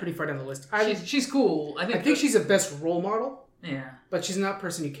 she's pretty far down the list. She's cool. I think she's the best role model. Yeah. But she's not a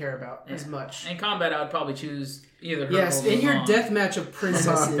person you care about as much. In combat, I would probably choose either her Yes, in your death match of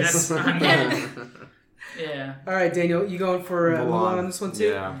princesses. Yeah. All right, Daniel, you going for Mulan on this one too?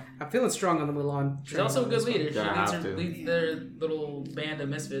 Yeah. I'm feeling strong on the Mulan. She's also a good leader. She leads their little band of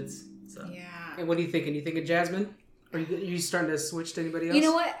misfits. So. Yeah. And what are you thinking? You thinking Jasmine? Are you starting to switch to anybody else? You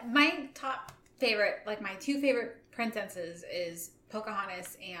know what? My top favorite, like my 2 favorite princesses is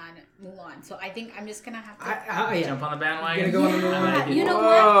Pocahontas and Mulan. So I think I'm just gonna have to jump on the bandwagon. Go on the Mulan. You know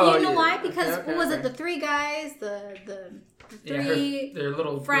what? You know why? Because what was it? The 3 guys, the 3 their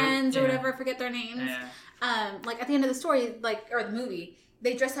little friends group, or whatever. I forget their names. Yeah. Like at the end of the story, or the movie,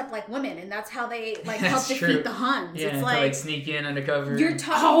 they dress up like women, and that's how they help defeat the Huns. Yeah, it's like sneak in undercover. You're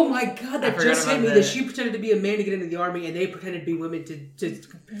talking. Oh my god, that just hit me that she pretended to be a man to get into the army, and they pretended to be women to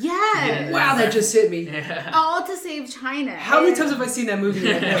Yes. Wow, that just hit me. Yeah. All to save China. How many times have I seen that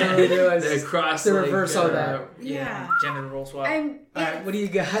movie and I never really realized the reverse of that? Yeah. Gender role swap. Alright, what do you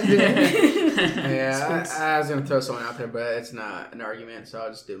got there? I was gonna throw someone out there, but it's not an argument, so I'll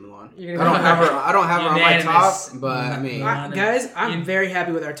just do Mulan. I don't have her on my top, but I mean, guys, I'm very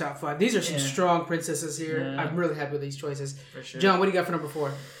happy with our top 5. These are some strong princesses here. Yeah. I'm really happy with these choices. For sure. John, what do you got for number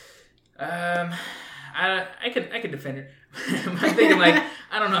 4? I could defend her. I'm thinking like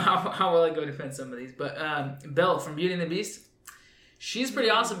I don't know how well I go defend some of these, but Belle from Beauty and the Beast, she's pretty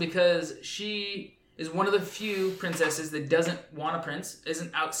awesome because she is one of the few princesses that doesn't want a prince,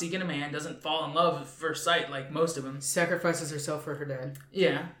 isn't out seeking a man, doesn't fall in love at first sight like most of them. Sacrifices herself for her dad.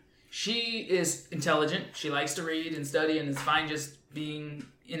 Yeah. She is intelligent. She likes to read and study and is fine just being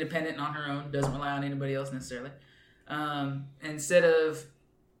independent and on her own. Doesn't rely on anybody else necessarily. Instead of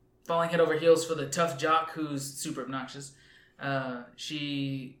falling head over heels for the tough jock who's super obnoxious,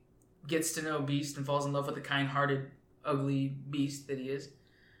 she gets to know Beast and falls in love with the kind-hearted, ugly beast that he is.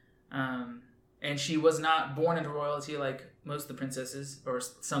 And she was not born into royalty like most of the princesses, or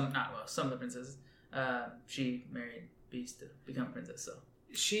some of the princesses. She married Beast to become a princess. So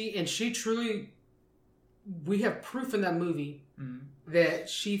she truly, we have proof in that movie that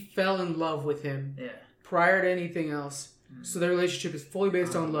she fell in love with him prior to anything else. So their relationship is fully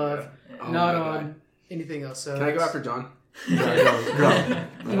based on love, not on anything else. So can I go after John? Go.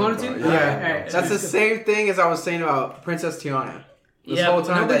 You wanted to? Yeah. All right. That's the same thing as I was saying about Princess Tiana. This whole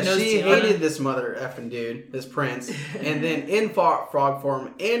time that she hated this mother effing dude, this prince, and then in frog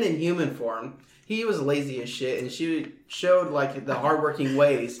form and in human form, he was lazy as shit, and she showed like the hardworking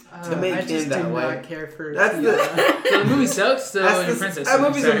ways to make him that way. I just did not care for the movie sucks. So that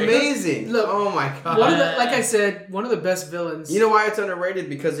movie's amazing. Look, oh my god! Like I said, one of the best villains. You know why it's underrated?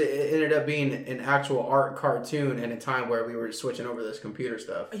 Because it ended up being an actual art cartoon in a time where we were switching over this computer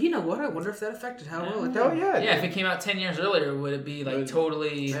stuff. You know what? I wonder if that affected how well it did. Oh yeah. Yeah, if it came out 10 years earlier, would it be like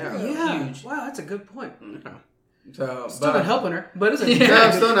totally huge? Wow, that's a good point. No. So, still not helping her, but it's no,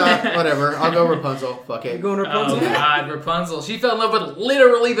 I'm still not. Whatever. I'll go Rapunzel. Fuck it. You're going Rapunzel? Oh God, Rapunzel. She fell in love with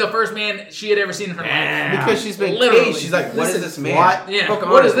literally the first man she had ever seen in her life. Because she's been caged. She's like, what is this man? What? Yeah.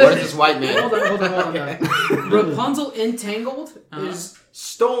 What is this white man? Hold on. Rapunzel Entangled is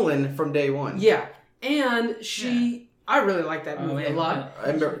stolen from day one. Yeah, and she. I really like that movie a lot. I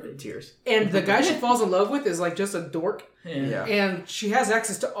remember tears. And the guy she falls in love with is like just a dork. Yeah. And she has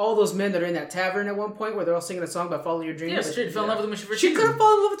access to all those men that are in that tavern at one point where they're all singing a song about follow your dreams. Yeah, she fell in love with them when she first She could have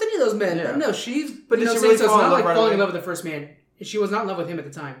fallen in love with any of those men. Yeah. But no, she's... But did she really so it's not like right falling away? in love with the first man. She was not in love with him at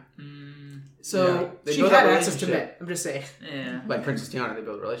the time. So They she built had that access to men. relationship. I'm just saying. Yeah. Like Princess Tiana, they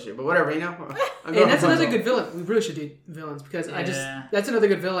built a relationship. But whatever, you know? And that's another good villain. We really should do villains because that's another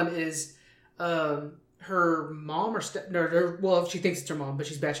good villain is... her mom well, she thinks it's her mom, but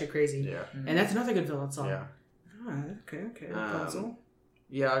she's batshit crazy. Yeah. And that's another good villain song. Yeah. Alright, okay. Rapunzel.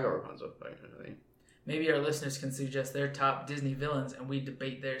 Yeah, I go Rapunzel. I think. maybe our listeners can suggest their top Disney villains, and we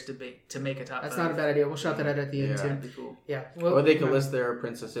debate theirs to make a top. That's 5. not a bad idea. We'll shout that out at the end too. That'd be cool. Yeah. Well, or they could list their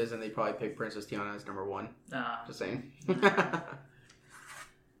princesses, and they probably pick Princess Tiana as number 1. Just saying.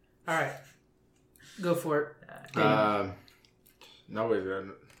 All right, go for it. Nobody's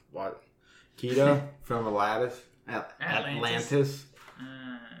gonna what? Keto from Atlantis. All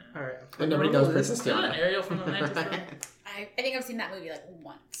right, and nobody knows Princess Tiana. Ariel from Atlantis. I think I've seen that movie like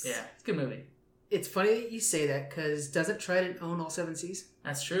once. Yeah, it's a good movie. It's funny that you say that because doesn't Trident own all 7 seas?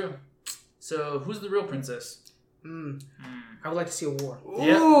 That's true. So who's the real princess? I would like to see a war.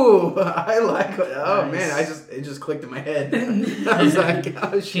 Ooh, I like it. Oh nice. Man, it just clicked in my head. I was like,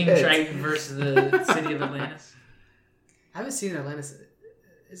 oh shit. King Triton versus the city of Atlantis. I haven't seen Atlantis.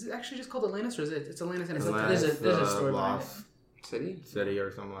 Is it actually just called Atlantis, or is it? It's Atlantis and Atlantis, there's a story Lost City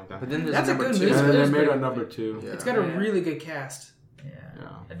or something like that. But then there's that's a number good 2. movie. And then they made a number 2. Yeah. It's got a really good cast.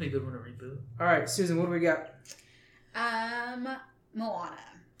 Yeah, that'd be a good one to reboot. All right, Susan, what do we got? Moana. Moana.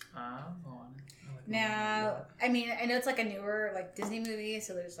 Now, I mean, I know it's like a newer like Disney movie,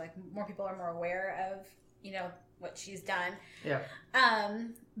 so there's like more people are more aware of what she's done. Yeah.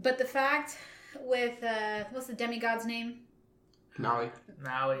 But the fact with what's the demigod's name? Maui.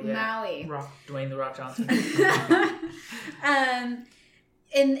 Yeah. Maui. Dwayne The Rock Johnson.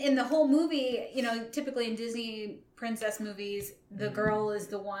 In the whole movie, typically in Disney princess movies, the girl is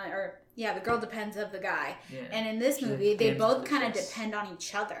the one, the girl depends of the guy. Yeah. And in this movie, they both kind of depend on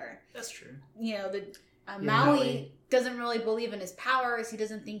each other. That's true. Maui doesn't really believe in his powers. He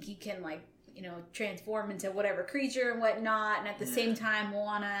doesn't think he can transform into whatever creature and whatnot. And at the same time,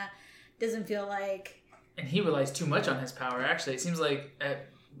 Moana doesn't feel like. And he relies too much on his power. Actually, it seems like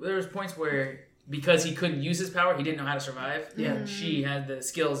there was points where because he couldn't use his power, he didn't know how to survive. Yeah, mm-hmm. She had the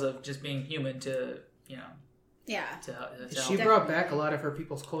skills of just being human to Yeah. She brought back a lot of her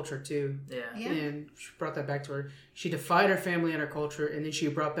people's culture too. Yeah. And she brought that back to her. She defied her family and her culture, and then she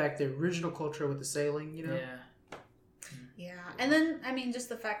brought back the original culture with the sailing. Yeah. Yeah, and then I mean, just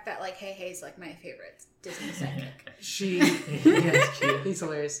the fact that like Hey Hey's like my favorite Disney sidekick. He's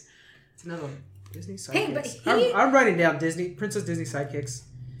hilarious. It's another one. Disney sidekicks. Hey, but I'm writing down Princess Disney sidekicks.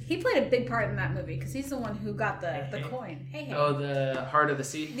 He played a big part in that movie because he's the one who got the coin. Hey. Oh, the Heart of the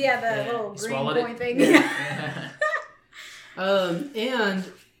Sea? Yeah, the little green coin thing. Yeah.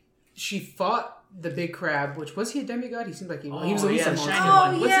 And she fought the big crab, which was he a demigod? He seemed like he was. He was the shiny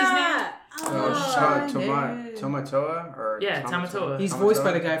one. What's his name? Tamatoa? Or Tamatoa. He's voiced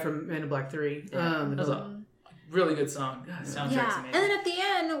by the guy from Men in Black 3. That was a really good song. Soundtrack's amazing. And then at the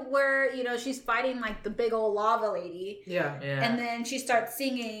end, where she's fighting like the big old lava lady. Yeah. And then she starts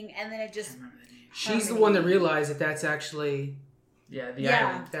singing, and then it just. She's the one that realized that that's actually. The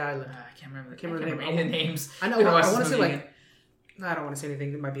island. The island. I can't remember any names. I know. I want to say like. I don't want to say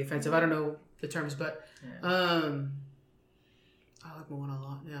anything that might be offensive. I don't know the terms, but I like Moana a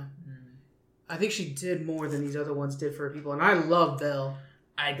lot. Yeah. I think she did more than these other ones did for people, and I love Belle.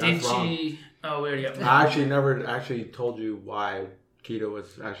 She? Oh, we already got. I actually never told you why Keto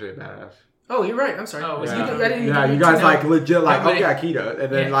was actually a badass. Oh, you're right. I'm sorry. Oh, you guys like legit like Keto,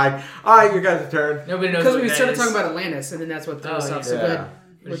 and then like, all right, you guys' turn. Nobody knows because we started talking about Atlantis, and then that's what threw us off. So go ahead.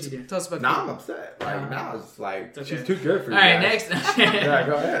 What did she do? Tell us about. Now I'm upset. Now it's like she's too good for you. All right, next. Yeah,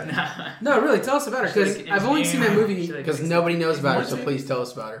 go ahead. No, really, tell us about her because I've only seen that movie because nobody knows about her. So please tell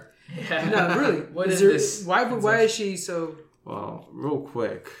us about her. Yeah. No, really. What is this? Why is she so? Well, real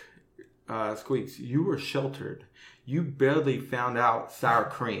quick, Squeaks, you were sheltered. You barely found out sour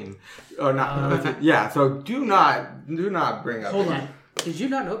cream, or not? Yeah. So do not bring up. Hold on. Did you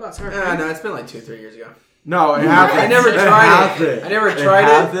not know about sour cream? No, it's been like 2-3 years ago. No, it hasn't. I never tried it. I never tried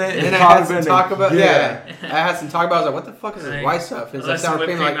it. And then I had some talk about I had some talk about. I was like, "What the fuck is this white stuff?" It's like sour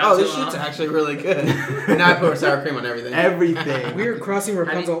cream. Like, oh, this shit's actually really good. And I put sour cream on everything. Everything. We're crossing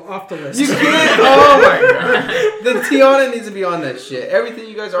Rapunzel off the list. You can't. Oh my god. Then Tiana needs to be on that shit. Everything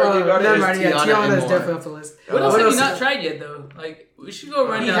you guys argue about never is mind. Tiana. Tiana is definitely off the list. What else have you not tried yet, though? Like, we should go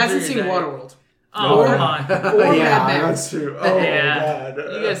run down. He hasn't seen Waterworld. Oh, come on. That's true. Oh yeah.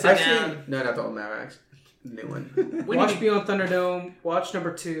 God. You guys sit down. No, not the old Mad Max. New one. Watch Beyond Thunderdome. Watch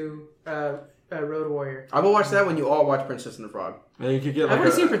number 2, Road Warrior. I will watch that when you all watch Princess and the Frog. And you could get like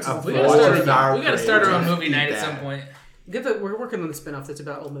I've seen Princess. We gotta start our own movie night at some point. We're working on the spinoff that's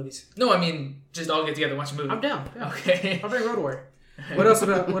about old movies. No, I mean just all get together and watch a movie. I'm down. Yeah. Okay. I'll bring Road Warrior. What else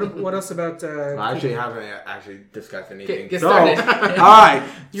about? What else about? I actually haven't discussed anything. Get started. All right.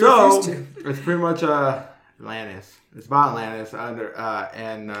 So it's pretty much Atlantis. It's about Atlantis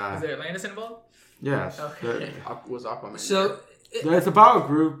and. Is there Atlantis involved? Yes. Okay. Was Aquaman. So it's about a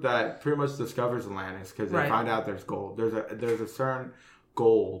group that pretty much discovers Atlantis because they Right. find out there's gold. There's a certain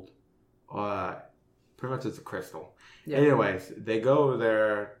gold pretty much it's a crystal. Yeah. Anyways, they go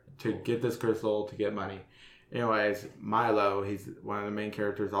there to get this crystal to get money. Anyways, Milo, he's one of the main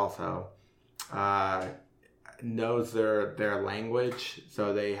characters also, knows their language,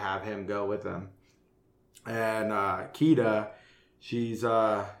 so they have him go with them. And Kida, she's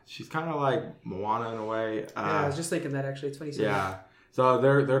kind of like Moana in a way. I was just thinking that actually. It's funny. Yeah. So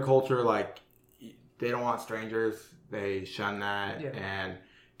their culture, like, they don't want strangers. They shun that. Yeah. And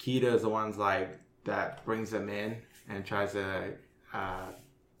Kida is the ones like that brings them in and tries to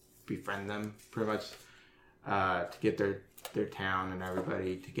befriend them pretty much to get their town and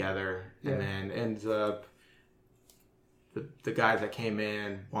everybody together. Yeah. And then ends up the guys that came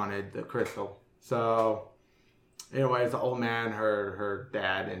in wanted the crystal. So anyways, the old man, her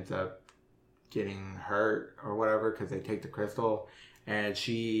dad ends up getting hurt or whatever because they take the crystal. And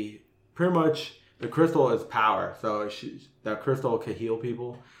she pretty much, the crystal is power. So that crystal can heal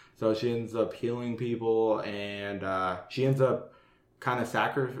people. So she ends up healing people, and she ends up kind of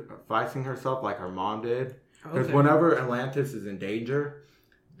sacrificing herself like her mom did. Because whenever Atlantis is in danger,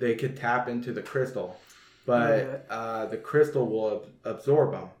 they could tap into the crystal. But the crystal will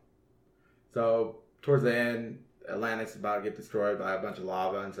absorb them. So towards the end, Atlantis is about to get destroyed by a bunch of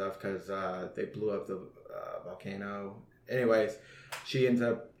lava and stuff because they blew up the volcano. Anyways, she ends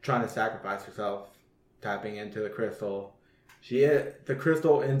up trying to sacrifice herself, tapping into the crystal. The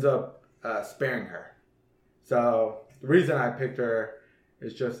crystal ends up sparing her. So the reason I picked her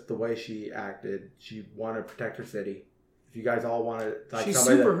is just the way she acted. She wanted to protect her city. If you guys all wanted, like,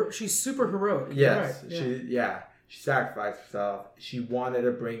 she's super heroic. Yes, right. She sacrificed herself. She wanted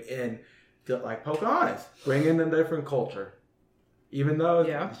to bring in, like Pocahontas, bring in a different culture. Even though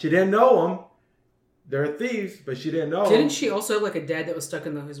she didn't know them. They're thieves, but she didn't know. Didn't she also have like a dad that was stuck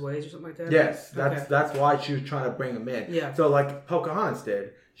in his ways or something like that? Yes, that's why she was trying to bring him in. Yeah. So like Pocahontas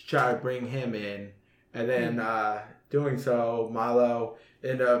did, she tried to bring him in, and then doing so, Milo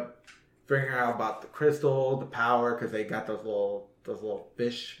ended up figuring out about the crystal, the power, because they got those little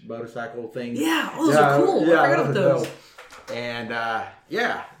fish motorcycle things. Yeah, those are cool. Yeah, I forgot about those. And I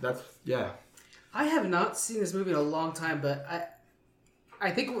have not seen this movie in a long time, but I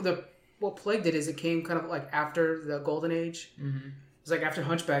think what plagued it is it came kind of like after the Golden Age. Mm-hmm. It was like after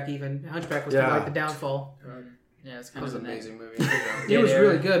Hunchback even. Hunchback was kind of like the downfall. Yeah, it's kind of an amazing movie. It was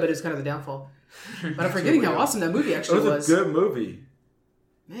really good, but it was kind of the downfall. But I'm forgetting how awesome that movie actually was. It was a good movie.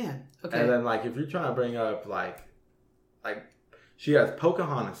 Man, okay. And then like if you're trying to bring up like she has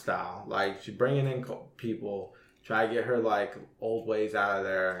Pocahontas style, like she's bringing in people, try to get her like old ways out of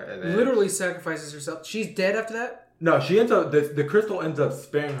there, and then literally sacrifices herself. She's dead after that? No, she ends up the crystal ends up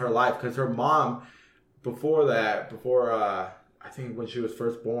sparing her life because her mom, before I think when she was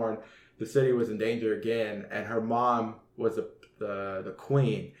first born, the city was in danger again, and her mom was the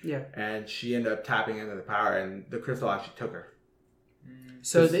queen. Yeah, and she ended up tapping into the power, and the crystal actually took her.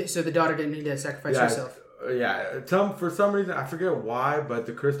 So the daughter didn't need to sacrifice herself. Yeah, for some reason I forget why, but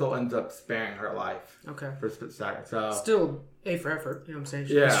the crystal ends up sparing her life. Okay, for a split second. So still A for effort. You know what I'm saying?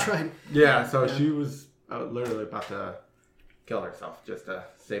 She was trying. Yeah, so she was literally about to kill herself just to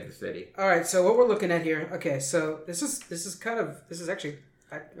save the city. All right, so what we're looking at here. Okay, so this is actually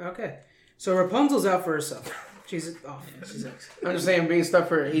okay. So Rapunzel's out for herself. She's I'm just saying, being stuck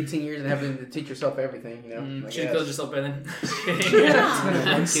for 18 years and having to teach yourself everything. You know, she killed herself by then.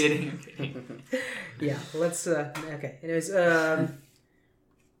 I'm kidding. Yeah, let's. Okay. Anyways,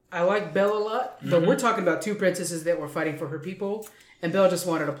 I like Belle a lot, but we're talking about two princesses that were fighting for her people. And Belle just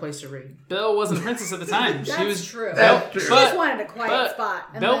wanted a place to read. Belle wasn't a princess at the time. She was true. She just wanted a quiet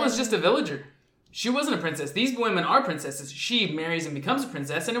spot. Belle was just a villager. She wasn't a princess. These women are princesses. She marries and becomes a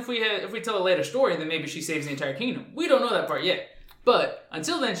princess. And if we tell a later story, then maybe she saves the entire kingdom. We don't know that part yet. But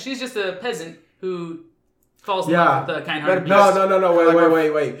until then, she's just a peasant who falls in love with the kind-hearted beast.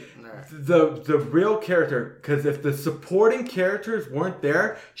 No. Wait. The real character, because if the supporting characters weren't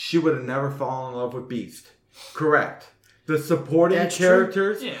there, she would have never fallen in love with Beast. Correct. The supporting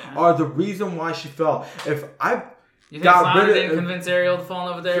characters are the reason why she fell. If I didn't convince Ariel to fall in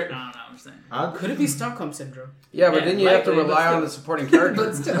love with Eric? I don't know. I'm saying. Could it be Stockholm syndrome? Yeah, but then you have to rely on the supporting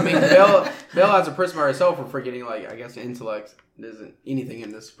characters. I mean, Belle as a person by herself, we're forgetting, like, I guess the intellect. There isn't anything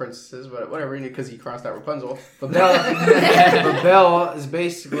in this princesses, but whatever, because he crossed out Rapunzel. But Belle is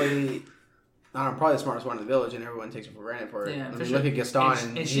basically, I don't know, probably the smartest one in the village, and everyone takes her for granted for it. Yeah, look at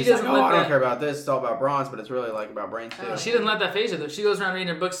Gaston, and he's like, I don't care about this. It's all about bronze, but it's really like about brains too. She doesn't let that phase her though. She goes around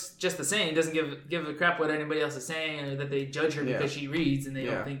reading her books just the same. Doesn't give a crap what anybody else is saying, or that they judge her because she reads, and they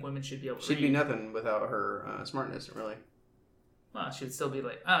don't think women should be able to read. She'd be nothing without her smartness, really. Well, she would still be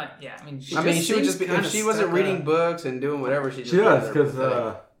like, yeah. I mean, she would just be, if she wasn't reading books and doing whatever, she does, because,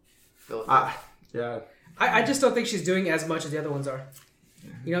 I just don't think she's doing as much as the other ones are.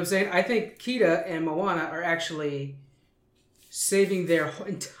 You know what I'm saying? I think Kida and Moana are actually saving their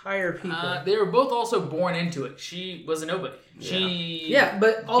entire people. They were both also born into it. She was a nobody.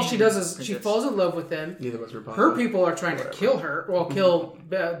 But all she does is she falls in love with them. Neither was Rapunzel. Her people are trying to kill her, kill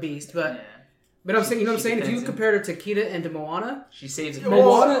Beast, but I'm saying, you know what I'm saying? If you compare her to Kida and to Moana, she saves it.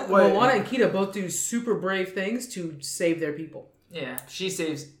 Moana and Kida both do super brave things to save their people. Yeah, she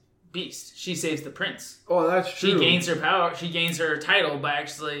saves Beast. She saves the prince. Oh, that's true. She gains her power. She gains her title by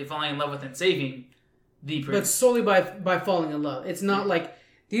actually falling in love with and saving the prince. But solely by falling in love. It's not like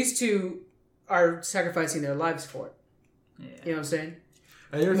these two are sacrificing their lives for it. Yeah. You know what I'm saying?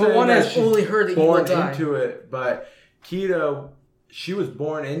 And you're Moana has only heard that born you will die. into it, but Kida, she was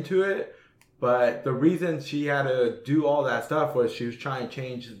born into it. But the reason she had to do all that stuff was she was trying to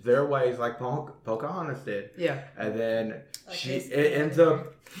change their ways, like Pocahontas did. Yeah. And then it ends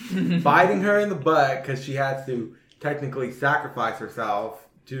up biting her in the butt because she has to technically sacrifice herself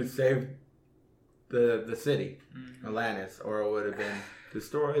to save the city, Atlantis, or it would have been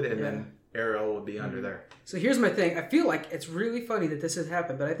destroyed, and then Ariel would be under there. So here's my thing. I feel like it's really funny that this has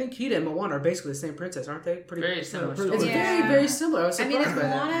happened, but I think Kida and Moana are basically the same princess, aren't they? Very similar. It's very, very similar. I was surprised by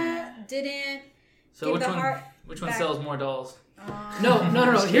that. Moana didn't. So which one sells more dolls? No.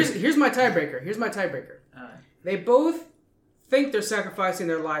 Here's my tiebreaker. They both think they're sacrificing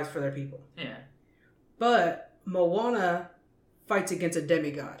their lives for their people. Yeah. But Moana fights against a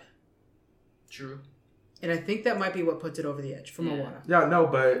demigod. True. And I think that might be what puts it over the edge for Moana. Yeah, no,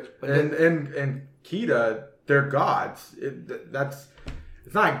 but and Kida, they're gods.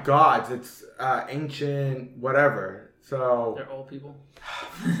 It's not gods. It's ancient whatever. So they're old people.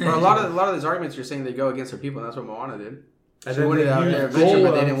 Well, a lot of these arguments you're saying they go against her people, and that's what Moana did. And she wanted out there eventually,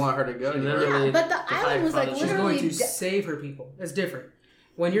 but they didn't want her to go. Yeah, but the island was like literally... She's going to save her people. It's different.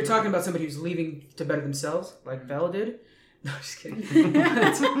 When you're talking about somebody who's leaving to better themselves, like Bella did. No, just kidding.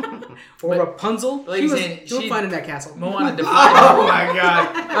 Or Rapunzel. Like she was fine in that castle. Moana defied... Oh my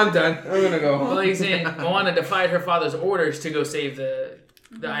god. I'm done. I'm going to go home. Well, he's saying Moana defied her father's orders to go save the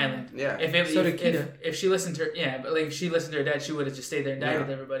island. Yeah. If she listened to her, but like if she listened to her dad, she would have just stayed there and died with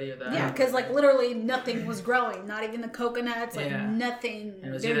everybody. Because like literally nothing was growing, not even the coconuts, nothing.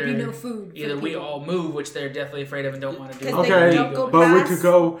 There would be no food. Either we all move, which they're definitely afraid of and don't want to do. Okay, but we could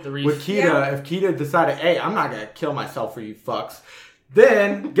go with Kida. If Kida decided, hey, I'm not gonna kill myself for you fucks.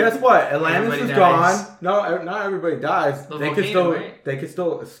 Then guess what? Atlantis is gone. No, not everybody dies. They can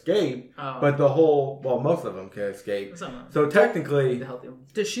still escape, but most of them can escape. So technically,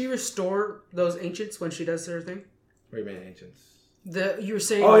 does she restore those ancients when she does her thing? What do you mean ancients? You were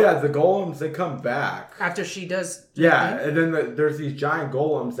saying. Oh yeah, the golems, they come back after she does. Yeah, and then there's these giant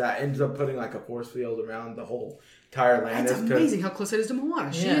golems that ends up putting like a force field around the whole entire land. That's amazing how close it is to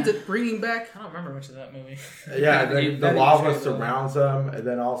Moana. She ends up bringing back... I don't remember much of that movie. Yeah, the lava surrounds them, and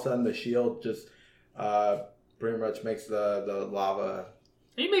then all of a sudden the shield just pretty much makes the lava...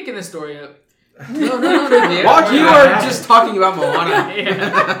 Are you making this story up? No. You are just talking about Moana.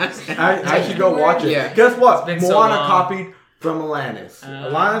 I should go watch it. Yeah. Guess what? Moana copied from Atlantis.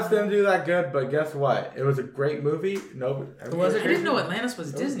 Atlantis didn't do that good, but guess what? It was a great movie. I didn't know Atlantis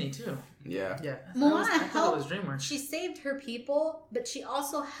was Disney too. Yeah. Moana helped. She saved her people, but she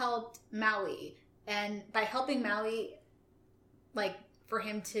also helped Maui. And by helping Maui,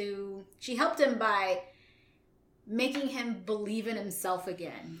 she helped him by making him believe in himself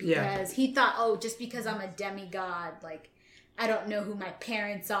again. Because he thought, just because I'm a demigod, I don't know who my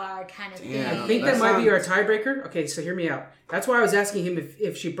parents are, kind of thing. I think that might be our tiebreaker. Okay, so hear me out. That's why I was asking him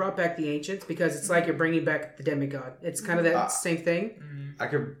if she brought back the ancients, because it's like you're bringing back the demigod. It's kind of that same thing. I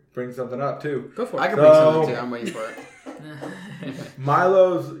could bring something up too. Go for it. I could bring something too. I'm waiting for it.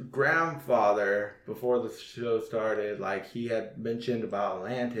 Milo's grandfather, before the show started, he had mentioned about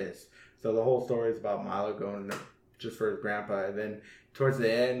Atlantis. So the whole story is about Milo going just for his grandpa, and then towards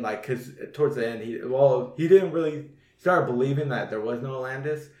the end, he didn't really started believing that there was no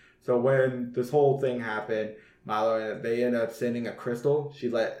Atlantis. So when this whole thing happened, they ended up sending a crystal. She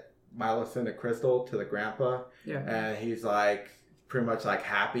let Milo send a crystal to the grandpa. Yeah. And he's pretty much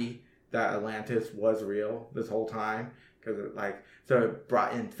happy that Atlantis was real this whole time. Because so it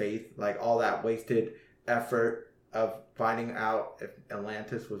brought in faith, all that wasted effort of finding out if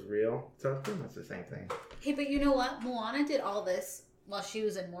Atlantis was real. So it's pretty much the same thing. Hey, but you know what? Moana did all this while she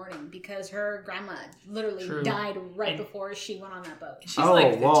was in mourning, because her grandma literally died right before she went on that boat. She's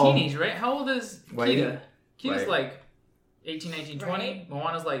the teenage, right? How old is Kida? Kida's 18, 19, 20. Right?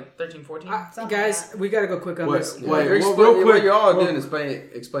 Moana's 13, 14. Guys, we gotta go quick on this. What you're all doing is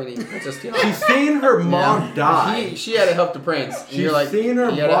explaining Princess Tiana. She's seen her mom die. She had to help the prince. She's seen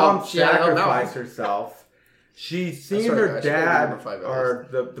her mom sacrifice herself she's seen her dad or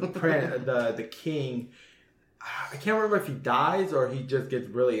the prince, the king. I can't remember if he dies or he just gets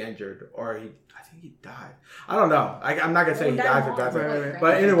really injured or I think he died. I don't know. I'm not gonna say he dies or doesn't.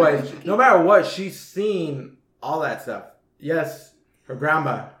 But anyways, no matter what, she's seen all that stuff. Yes, her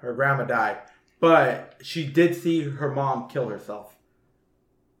grandma died, but she did see her mom kill herself.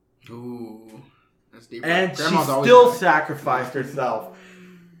 Ooh, that's deep. And she still sacrificed herself.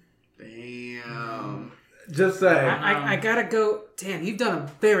 Damn. Just saying. I gotta go. Damn, you've done a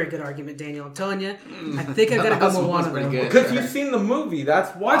very good argument, Daniel. I'm telling you. I think I gotta go Moana. Because you've seen the movie.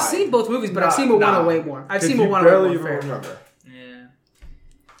 That's why. I've seen both movies, but I've seen Moana way more. I've seen Moana way more. Remember. Yeah.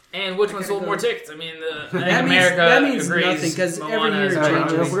 And which one sold more tickets? I mean, that means nothing because every year it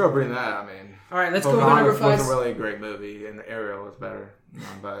changes. If we're gonna bring that, I mean. All right, let's go to number 5. Wasn't really a great movie, and Ariel was better.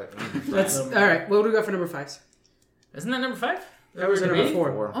 But all right. What do we got for number 5? Isn't that number 5? That was number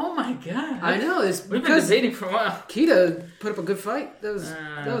 4. Oh my god! I know. We've been debating for a while. Kita put up a good fight. That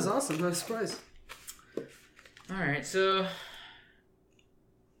was awesome. I was surprised. All right, so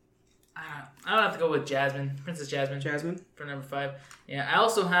I'll have to go with Jasmine, Princess Jasmine. Jasmine for number 5. Yeah, I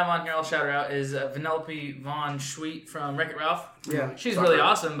also have on here. I'll shout her out is Vanellope Von Schweet from Wreck-It Ralph. Yeah, she's really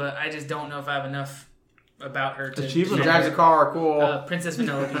awesome, but I just don't know if I have enough about her to. She drives a car, cool. Princess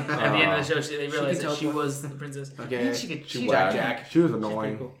Vanellope. At the end of the show, they realized that she was the princess. Okay, she Jack. She was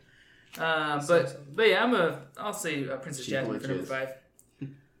annoying. Cool. But yeah, I'll say Princess Jasmine for number 5.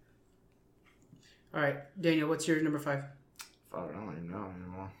 All right, Daniel, what's your number 5? I don't even know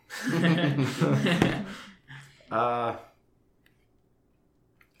anymore.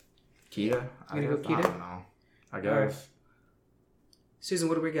 Kita. I don't know. I guess. Right. Susan,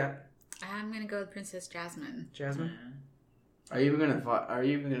 what do we got? I'm gonna go with Princess Jasmine. Jasmine. Are you even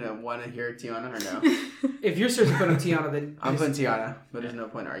gonna want to hear Tiana or no? If you're seriously putting Tiana, then I'm putting Tiana, but there's no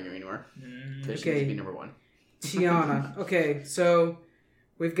point arguing anymore. Because she needs to be number 1. Tiana. Okay, so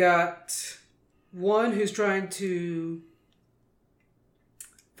we've got one who's trying to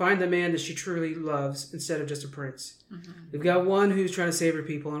find the man that she truly loves instead of just a prince. Mm-hmm. We've got one who's trying to save her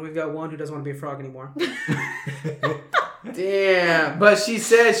people, and we've got one who doesn't want to be a frog anymore. Damn. But she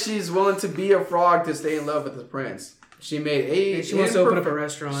says she's willing to be a frog to stay in love with the prince. She made and she wants to open up a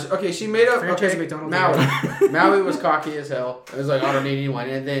restaurant. Okay, she made up McDonald's. Maui was cocky as hell. It was like, I don't need anyone.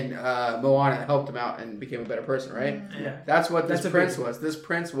 And then Moana helped him out and became a better person, right? Yeah. That's what this prince was. This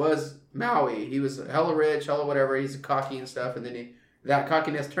prince was Maui. He was hella rich, hella whatever. He's cocky and stuff. And then that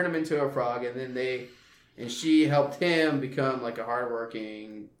cockiness turned him into a frog. And then she helped him become like a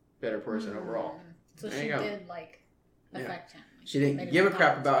hardworking, better person overall. So she did affect him. She didn't give a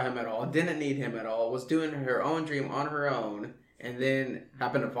crap about him at all. Didn't need him at all. Was doing her own dream on her own. And then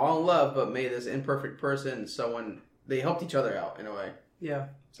happened to fall in love, but made this imperfect person they helped each other out in a way. Yeah.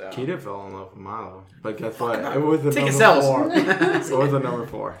 So Kita fell in love with Milo. But guess what? It was the number 4. It was the number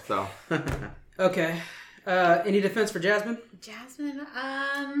 4, so. Okay. Any defense for Jasmine? Jasmine,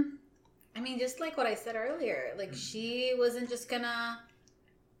 I mean, just like what I said earlier, she wasn't just gonna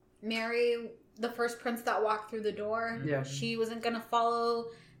marry the first prince that walked through the door. Yeah. She wasn't gonna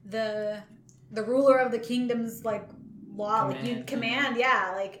follow the ruler of the kingdom's law, command.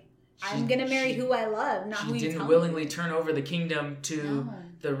 Yeah, I'm gonna marry who I love, not who you tell me. She didn't willingly turn over the kingdom to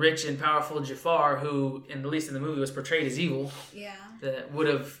the rich and powerful Jafar, who, at least in the movie, was portrayed as evil. Yeah. That would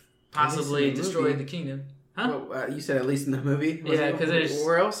have possibly destroyed the kingdom. Huh? Well, you said at least in the movie? Yeah, because there's...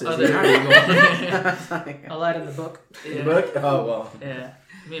 Where else is it? Aladdin the book. Yeah. The book? Oh, well. Yeah.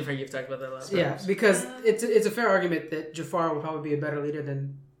 Me and Frankie have talked about that a lot. Yeah, because it's a fair argument that Jafar would probably be a better leader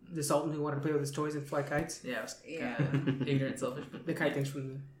than the Sultan who wanted to play with his toys and fly kites. Yeah, ignorant, selfish. The kite thing's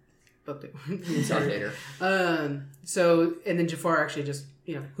from the book. Sorry, later. So, and then Jafar actually just,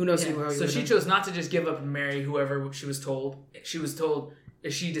 who knows who So she chose not to just give up and marry whoever she was told. She was told...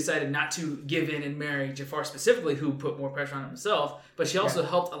 She decided not to give in and marry Jafar specifically, who put more pressure on himself, but she also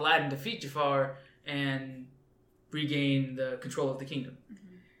helped Aladdin defeat Jafar and regain the control of the kingdom.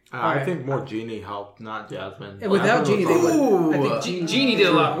 I think more Genie helped, not Jasmine. And without Genie, they would. I think Genie did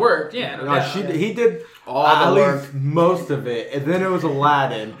a lot of work. Yeah, he did at least most of it, and then it was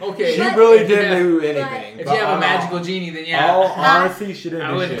Aladdin. Okay, she really didn't do anything. If you have a magical genie, then honestly, she didn't.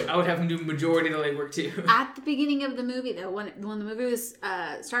 I would have him do majority of the legwork too. At the beginning of the movie, though, when the movie was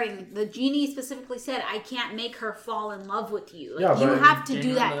starting, the genie specifically said, "I can't make her fall in love with you. You have to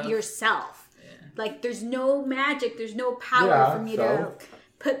do that yourself. Yeah. There's no magic, there's no power for me to."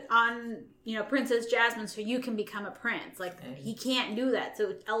 Put on, Princess Jasmine so you can become a prince. He can't do that.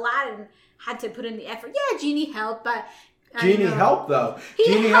 So Aladdin had to put in the effort. Yeah, Genie helped, but Genie helped though. He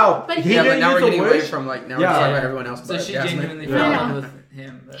Genie helped, helped. but He Yeah, but didn't now we're use getting a away wish. from now we're Yeah. talking about everyone else. So but she Jasmine. genuinely Yeah. fell in love with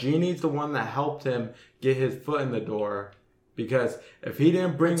him. But. Genie's the one that helped him get his foot in the door, because if he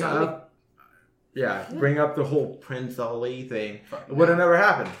didn't bring up the whole Prince Ali thing, it would have never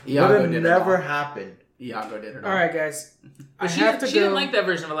happened. Iago Would have did it never all. happened. Iago did it. All right, guys. But she didn't like that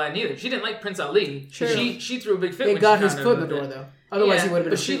version of Aladdin either. She didn't like Prince Ali. Sure. She threw a big fit It when got she his found foot in out the door, that- though. Otherwise, he would have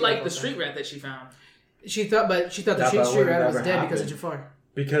been. But a she street liked rat the the whole street rat that she found. time. She thought the That street rat would've was never dead because of happened. Jafar.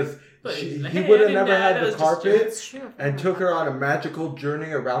 Because But he hey, would I have didn't never die. had That the was just carpet and took her on a magical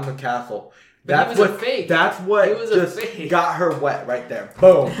journey around the castle. But That's he was what. a fake. That's what He was a just fake. got her wet right there.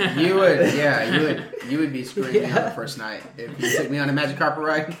 Boom. You would be screwing me on the first night if you took me on a magic carpet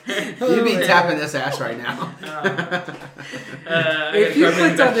ride. You'd be tapping this ass right now. If you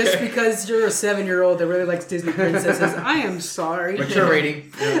clicked on this because you're a 7-year-old that really likes Disney princesses, I am sorry. Mature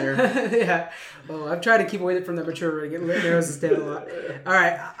rating. Earlier. Yeah. Well, I've tried to keep away from the mature rating. It narrows us down a lot. All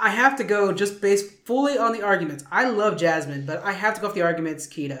right. I have to go just based fully on the arguments. I love Jasmine, but I have to go off the arguments,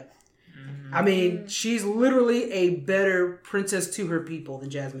 Keita. I mean, she's literally a better princess to her people than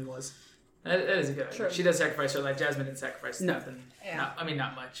Jasmine was. That is a good idea. True. She does sacrifice her life. Jasmine didn't sacrifice nothing. Yeah.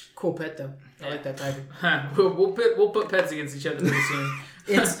 Not much. Cool pet, though. I like that type. We'll put pets against each other pretty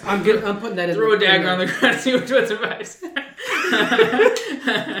soon. I'm putting that in. Throw a dagger on the ground and see which one survives.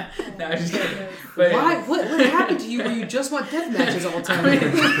 No, I'm just kidding. But, Why? What happened to you where you just want death matches all the time? I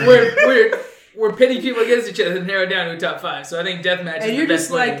mean, we're pitting people against each other to narrow down to a top 5. So I think deathmatch is And you're the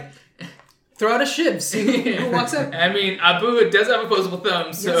just best way. like, throw out a shiv, see who walks up. I mean, Abu does have opposable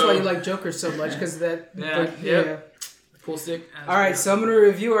thumbs, so That's why you like Joker so much, because that. Yeah. Pool stick. All right, so I'm going to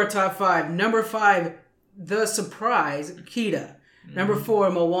review our top 5. Number 5, The Surprise, Keita. Number 4,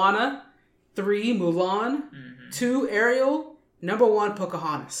 Moana. 3, Mulan. 2, Ariel. Number 1,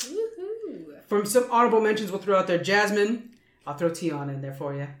 Pocahontas. Woohoo. From some honorable mentions, we'll throw out there Jasmine. I'll throw Tiana in there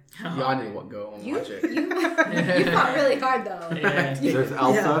for you. Y'all need to go and watch it. You fought really hard though. Yeah. There's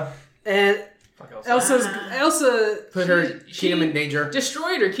Elsa. And Elsa Put her She- kingdom in danger.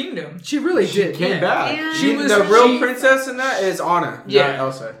 Destroyed her kingdom. she really did. Came back. And She was- the real she- princess in that is Anna, Yeah. not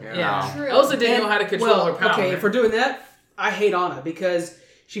Elsa. Yeah. True. Elsa didn't And- know how to control her power. Okay, if we're doing that, I hate Anna because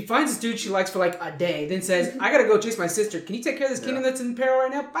she finds this dude she likes for like a day, then says, I gotta go chase my sister. Can you take care of this kingdom that's in peril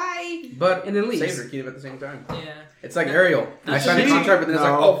right now? Bye! But And then leaves. saves her kingdom at the same time. Yeah. It's like Ariel. I signed a She- contract, but then it's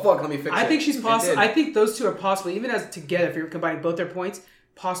like, no. oh fuck, let me fix it. I think she's It possible. did. I think those two are possibly, even as together, if you're combining both their points,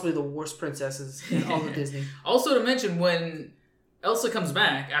 possibly the worst princesses in all of Disney. Also to mention, when Elsa comes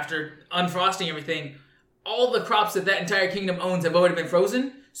back after unfrosting everything, all the crops that entire kingdom owns have already been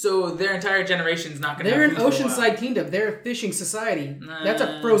frozen, so their entire generation's not going to They're have an food for a while. oceanside kingdom. They're a fishing society. Nah. That's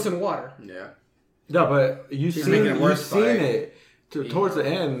a frozen water. Yeah. No, but you've She's seen making it worse by it. Towards the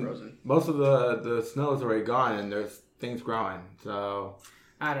end, frozen. most of the snow is already gone, and there's things growing. So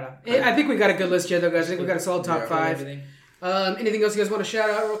I don't know. I think we got a good list here, though, guys. I think we got a solid top Yeah. 5. Everything. Anything else you guys want to shout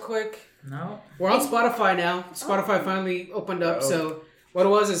out real quick? No? We're on Spotify now. Spotify finally opened up. So what it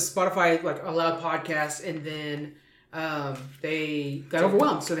was is Spotify like allowed podcasts, and then they got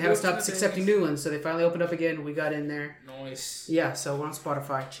overwhelmed, so they had to stop accepting new ones. So they finally opened up again. We got in there. Nice. Yeah, so we're on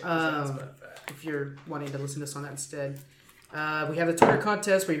Spotify. Check this out on Spotify. If you're wanting to listen to us on that instead. We have the Twitter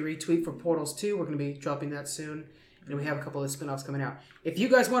contest where you retweet for Portals 2. We're going to be dropping that soon. And we have a couple of spin-offs coming out. If you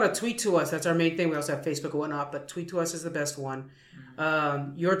guys want to tweet to us, that's our main thing. We also have Facebook and whatnot, but tweet to us is the best one.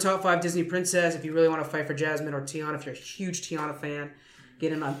 Your top 5 Disney princess, if you really want to fight for Jasmine or Tiana, if you're a huge Tiana fan,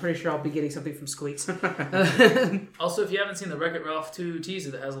 get in. I'm pretty sure I'll be getting something from Squeaks. Also, if you haven't seen the Wreck-It Ralph 2 teaser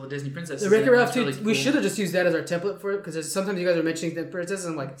that has all the Disney princesses, The Wreck-It in it, Ralph that's 2, really we cool. should have just used that as our template for it, because sometimes you guys are mentioning the princesses,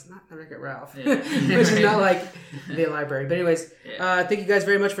 and I'm like, it's not the Wreck-It Ralph. Yeah. Which is not like the library. But anyways, thank you guys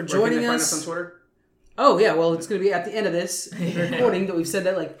very much for Where can joining they find us. us on Twitter? Oh, yeah, well, it's going to be at the end of this recording that we've said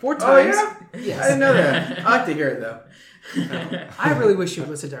that like 4 times. Oh yeah. I Yes. didn't know that. I like to hear it though. I really wish you would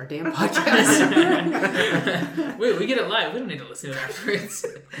listen to our damn podcast. Wait, we get it live. We don't need to listen to it afterwards.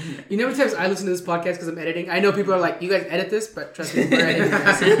 You know how many times I listen to this podcast because I'm editing? I know people are like, you guys edit this, but trust me, we're editing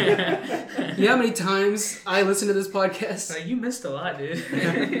this. You know how many times I listen to this podcast? Like, you missed a lot, dude.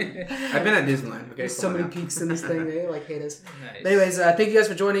 I've been at Disneyland. Okay, There's so many peaks in this thing. They like hate us. Nice. But anyways, thank you guys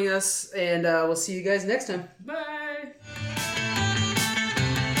for joining us, and we'll see you guys next time. Bye.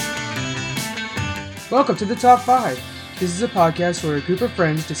 Welcome to the Top 5. This is a podcast where a group of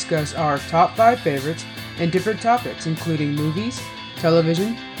friends discuss our top 5 favorites and different topics, including movies,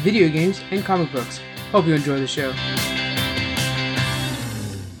 television, video games, and comic books. Hope you enjoy the show.